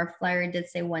 although our flyer did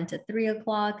say 1 to 3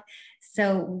 o'clock.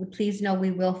 So please know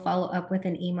we will follow up with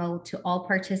an email to all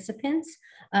participants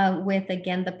with,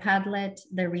 again, the Padlet,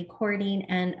 the recording,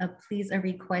 and please a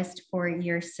request for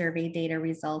your survey data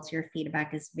results. Your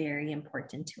feedback is very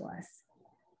important to us.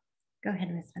 Go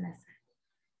ahead, Ms. Vanessa.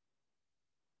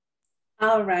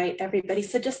 All right, everybody.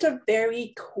 So just a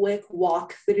very quick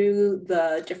walk through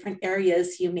the different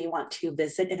areas you may want to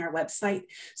visit in our website.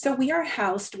 So we are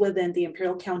housed within the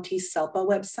Imperial County SELPA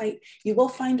website. You will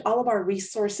find all of our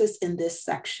resources in this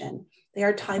section. They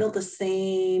are titled the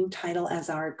same title as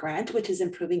our grant, which is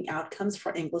Improving Outcomes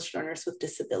for English Learners with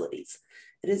Disabilities.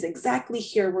 It is exactly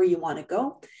here where you want to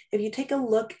go. If you take a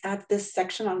look at this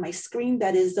section on my screen,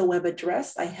 that is the web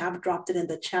address. I have dropped it in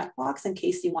the chat box in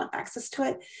case you want access to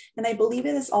it. And I believe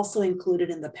it is also included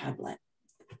in the Padlet.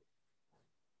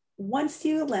 Once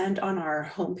you land on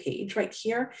our homepage right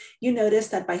here, you notice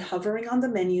that by hovering on the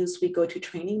menus, we go to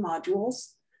training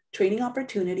modules, training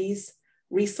opportunities,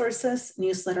 resources,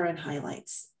 newsletter, and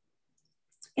highlights.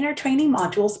 In our training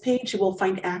modules page, you will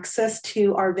find access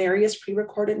to our various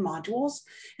pre-recorded modules,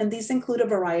 and these include a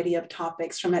variety of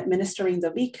topics from administering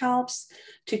the VCALPs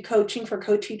to coaching for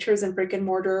co-teachers in brick and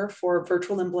mortar for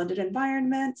virtual and blended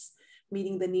environments,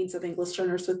 meeting the needs of English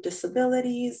learners with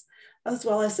disabilities, as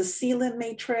well as the CLIM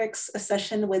matrix, a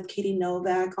session with Katie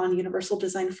Novak on universal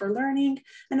design for learning,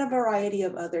 and a variety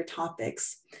of other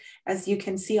topics. As you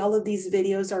can see, all of these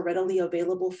videos are readily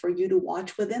available for you to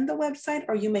watch within the website,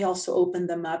 or you may also open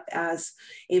them up as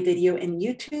a video in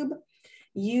YouTube.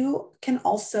 You can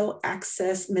also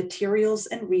access materials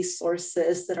and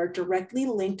resources that are directly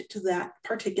linked to that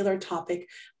particular topic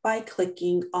by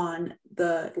clicking on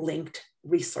the linked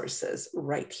resources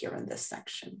right here in this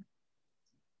section.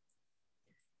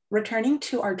 Returning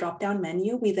to our drop-down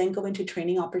menu, we then go into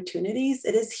training opportunities.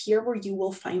 It is here where you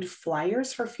will find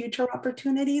flyers for future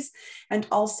opportunities and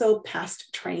also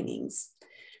past trainings.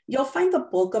 You'll find the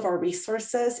bulk of our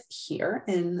resources here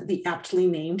in the aptly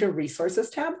named Resources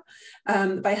tab.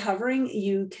 By hovering,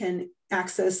 you can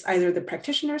access either the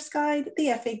Practitioner's Guide, the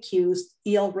FAQs,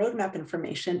 EL Roadmap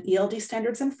information, ELD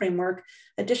Standards and Framework,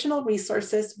 additional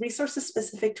resources, resources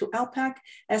specific to LPAC,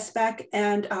 SBAC,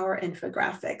 and our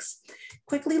infographics.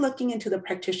 Quickly looking into the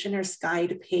Practitioner's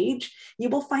Guide page, you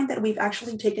will find that we've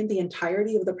actually taken the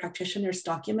entirety of the practitioner's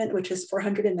document, which is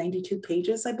 492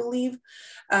 pages, I believe,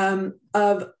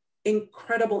 of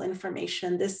incredible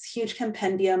information, this huge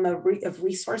compendium of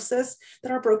resources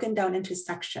that are broken down into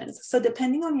sections. So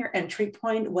depending on your entry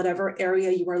point, whatever area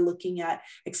you are looking at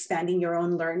expanding your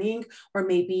own learning, or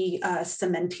maybe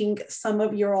cementing some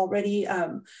of your already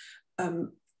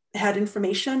had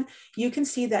information, you can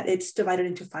see that it's divided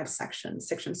into 5 sections.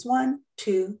 Sections 1,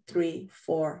 2, 3,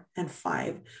 4, and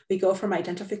 5. We go from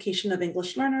identification of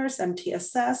English learners,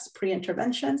 MTSS,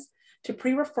 pre-interventions, to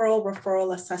pre-referral,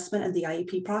 referral assessment and the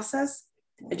IEP process,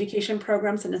 education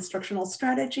programs and instructional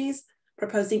strategies,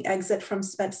 proposing exit from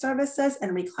SPED services,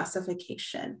 and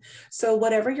reclassification. So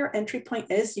whatever your entry point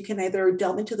is, you can either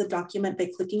delve into the document by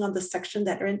clicking on the section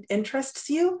that interests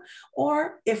you,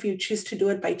 or if you choose to do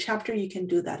it by chapter, you can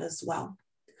do that as well.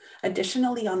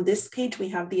 Additionally, on this page, we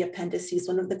have the appendices.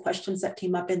 One of the questions that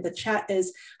came up in the chat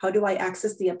is, how do I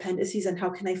access the appendices and how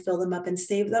can I fill them up and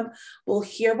save them? Well,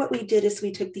 here what we did is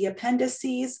we took the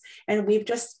appendices and we've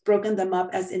just broken them up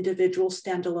as individual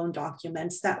standalone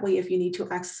documents. That way, if you need to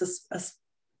access a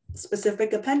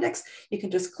specific appendix, you can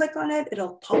just click on it,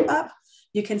 it'll pop up.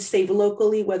 You can save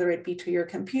locally, whether it be to your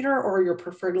computer or your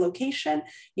preferred location.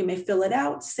 You may fill it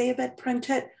out, save it, print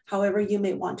it, however you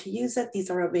may want to use it. These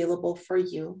are available for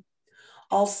you.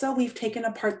 Also, we've taken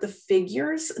apart the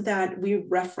figures that we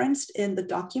referenced in the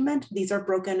document. These are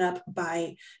broken up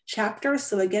by chapter.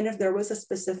 So again, if there was a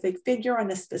specific figure on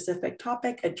a specific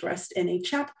topic addressed in a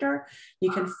chapter,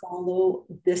 you can follow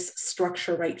this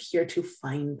structure right here to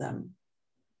find them.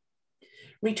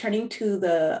 Returning to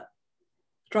the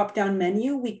drop-down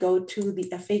menu, we go to the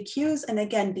FAQs. And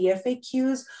again, the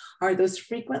FAQs are those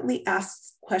frequently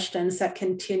asked questions that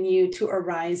continue to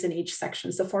arise in each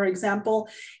section. So for example,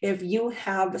 if you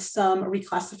have some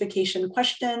reclassification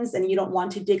questions and you don't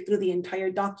want to dig through the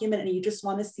entire document and you just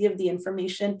want to see if the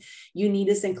information you need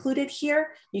is included here,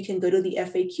 you can go to the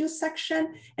FAQ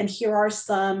section. And here are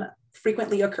some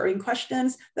frequently occurring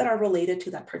questions that are related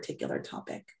to that particular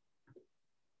topic.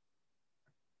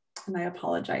 And I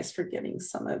apologize for giving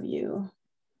some of you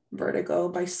vertigo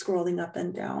by scrolling up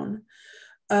and down.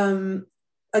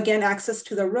 Again, access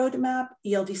to the roadmap,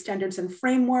 ELD standards and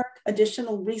framework,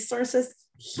 additional resources.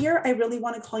 Here, I really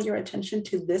want to call your attention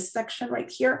to this section right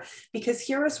here, because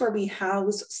here is where we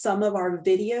house some of our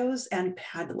videos and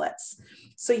Padlets.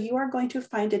 So you are going to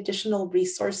find additional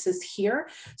resources here.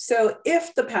 So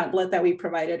if the Padlet that we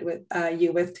provided with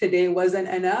you with today wasn't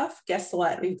enough, guess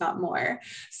what? We've got more.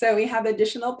 So we have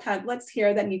additional Padlets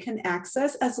here that you can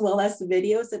access, as well as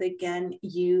videos that, again,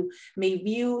 you may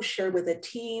view, share with a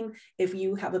team. If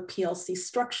you have a PLC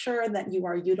structure that you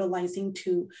are utilizing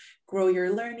to grow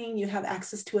your learning, you have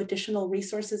access to additional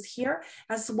resources here,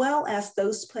 as well as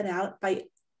those put out by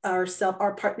our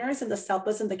partners in the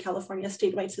SELPAs and the California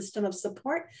statewide system of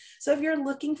support. So if you're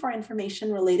looking for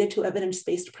information related to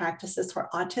evidence-based practices for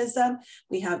autism,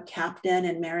 we have Captain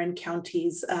and Marin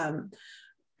County's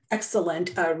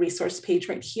excellent resource page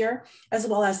right here, as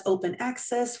well as open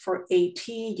access for AT,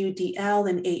 UDL,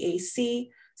 and AAC,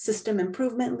 system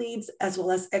improvement leads, as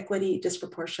well as equity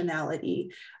disproportionality,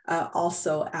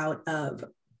 also out of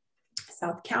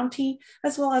South County,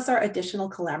 as well as our additional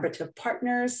collaborative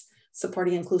partners,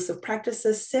 supporting inclusive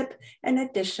practices, SIP, and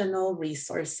additional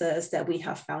resources that we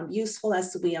have found useful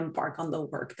as we embark on the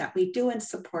work that we do in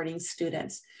supporting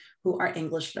students who are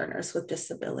English learners with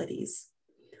disabilities.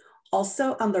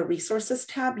 Also on the resources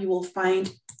tab, you will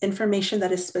find information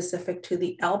that is specific to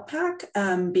the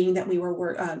LPAC, being that we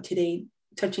were today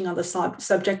touching on the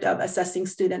subject of assessing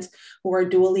students who are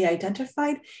dually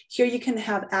identified. Here you can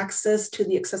have access to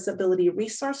the accessibility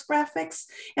resource graphics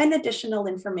and additional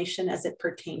information as it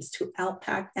pertains to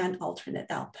LPAC and alternate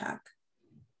LPAC.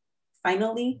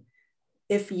 Finally,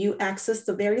 if you access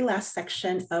the very last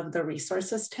section of the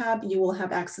resources tab, you will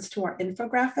have access to our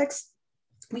infographics.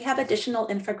 We have additional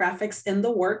infographics in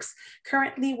the works.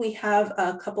 Currently, we have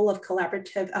a couple of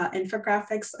collaborative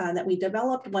infographics that we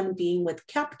developed, one being with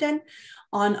Captain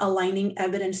on aligning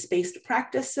evidence-based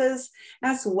practices,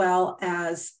 as well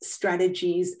as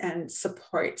strategies and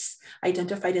supports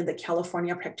identified in the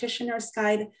California Practitioner's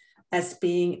Guide as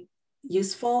being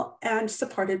useful and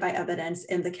supported by evidence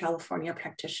in the California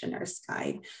Practitioner's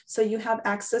Guide. So you have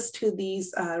access to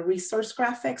these resource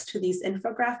graphics, to these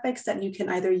infographics that you can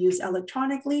either use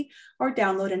electronically or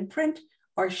download and print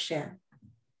or share.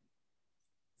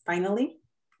 Finally,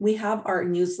 we have our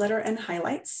newsletter and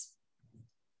highlights.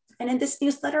 And in this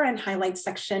newsletter and highlights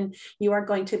section, you are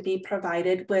going to be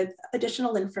provided with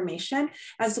additional information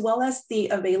as well as the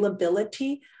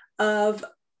availability of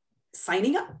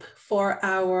signing up for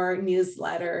our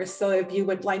newsletter. So if you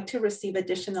would like to receive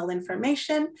additional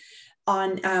information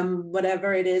on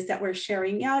whatever it is that we're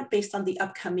sharing out based on the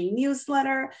upcoming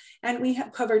newsletter, and we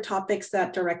have covered topics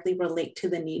that directly relate to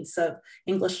the needs of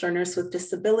English learners with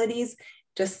disabilities,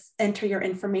 just enter your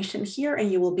information here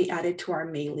and you will be added to our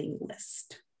mailing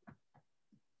list.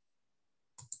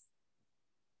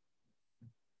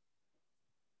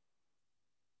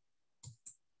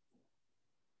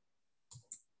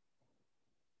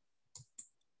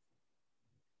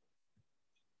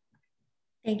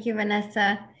 Thank you,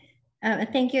 Vanessa.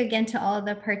 Thank you again to all of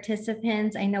the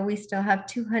participants. I know we still have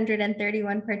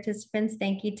 231 participants.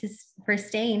 Thank you for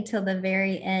staying till the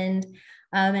very end.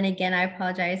 And again, I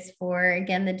apologize for,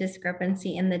 again, the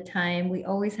discrepancy in the time. We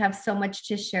always have so much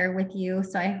to share with you.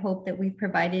 So I hope that we've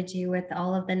provided you with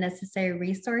all of the necessary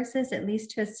resources, at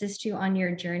least to assist you on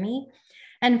your journey.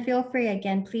 And feel free,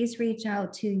 again, please reach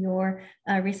out to your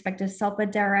respective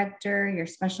SELPA director, your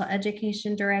special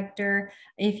education director,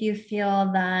 if you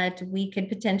feel that we could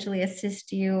potentially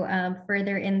assist you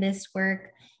further in this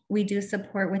work. We do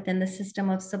support within the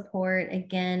system of support,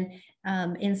 again,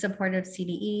 in support of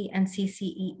CDE and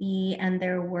CCEE and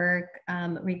their work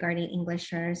regarding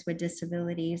English learners with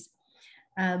disabilities.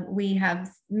 We have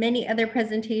many other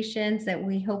presentations that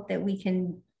we hope that we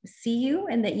can see you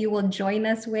and that you will join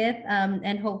us with,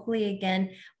 and hopefully again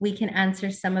we can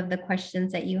answer some of the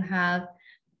questions that you have.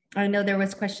 I know there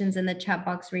was questions in the chat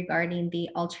box regarding the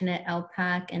alternate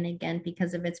LPAC, and again,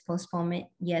 because of its postponement,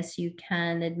 yes, you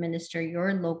can administer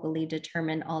your locally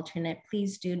determined alternate.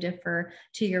 Please do defer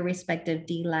to your respective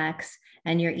DLACs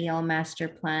and your EL master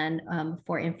plan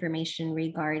for information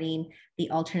regarding the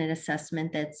alternate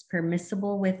assessment that's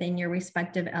permissible within your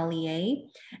respective LEA.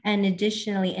 And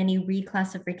additionally, any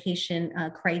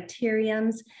reclassification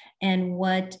criteriums and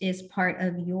what is part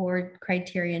of your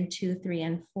criterion 2, 3,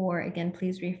 and 4. Again,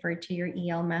 please refer to your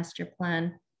EL master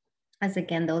plan, as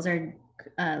again, those are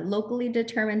locally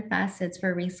determined facets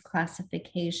for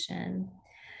reclassification.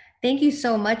 Thank you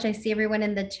so much. I see everyone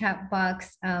in the chat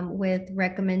box with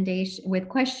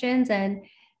questions. And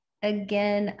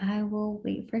again, I will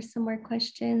wait for some more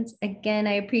questions. Again,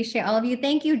 I appreciate all of you.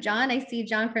 Thank you, John. I see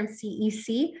John from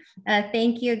CEC.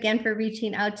 Thank you again for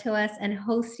reaching out to us and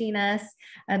hosting us.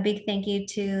 A big thank you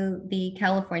to the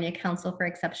California Council for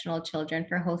Exceptional Children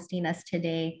for hosting us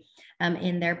today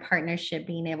in their partnership,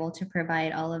 being able to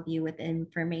provide all of you with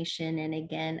information and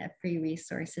again, free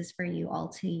resources for you all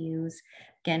to use.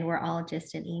 Again, we're all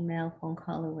just an email, phone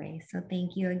call away. So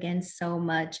thank you again so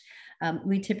much.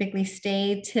 We typically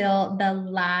stay till the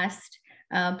last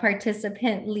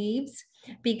participant leaves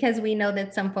because we know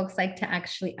that some folks like to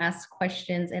actually ask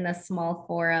questions in a small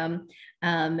forum,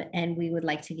 and we would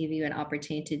like to give you an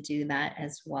opportunity to do that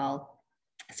as well.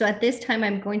 So at this time,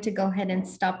 I'm going to go ahead and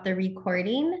stop the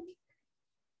recording.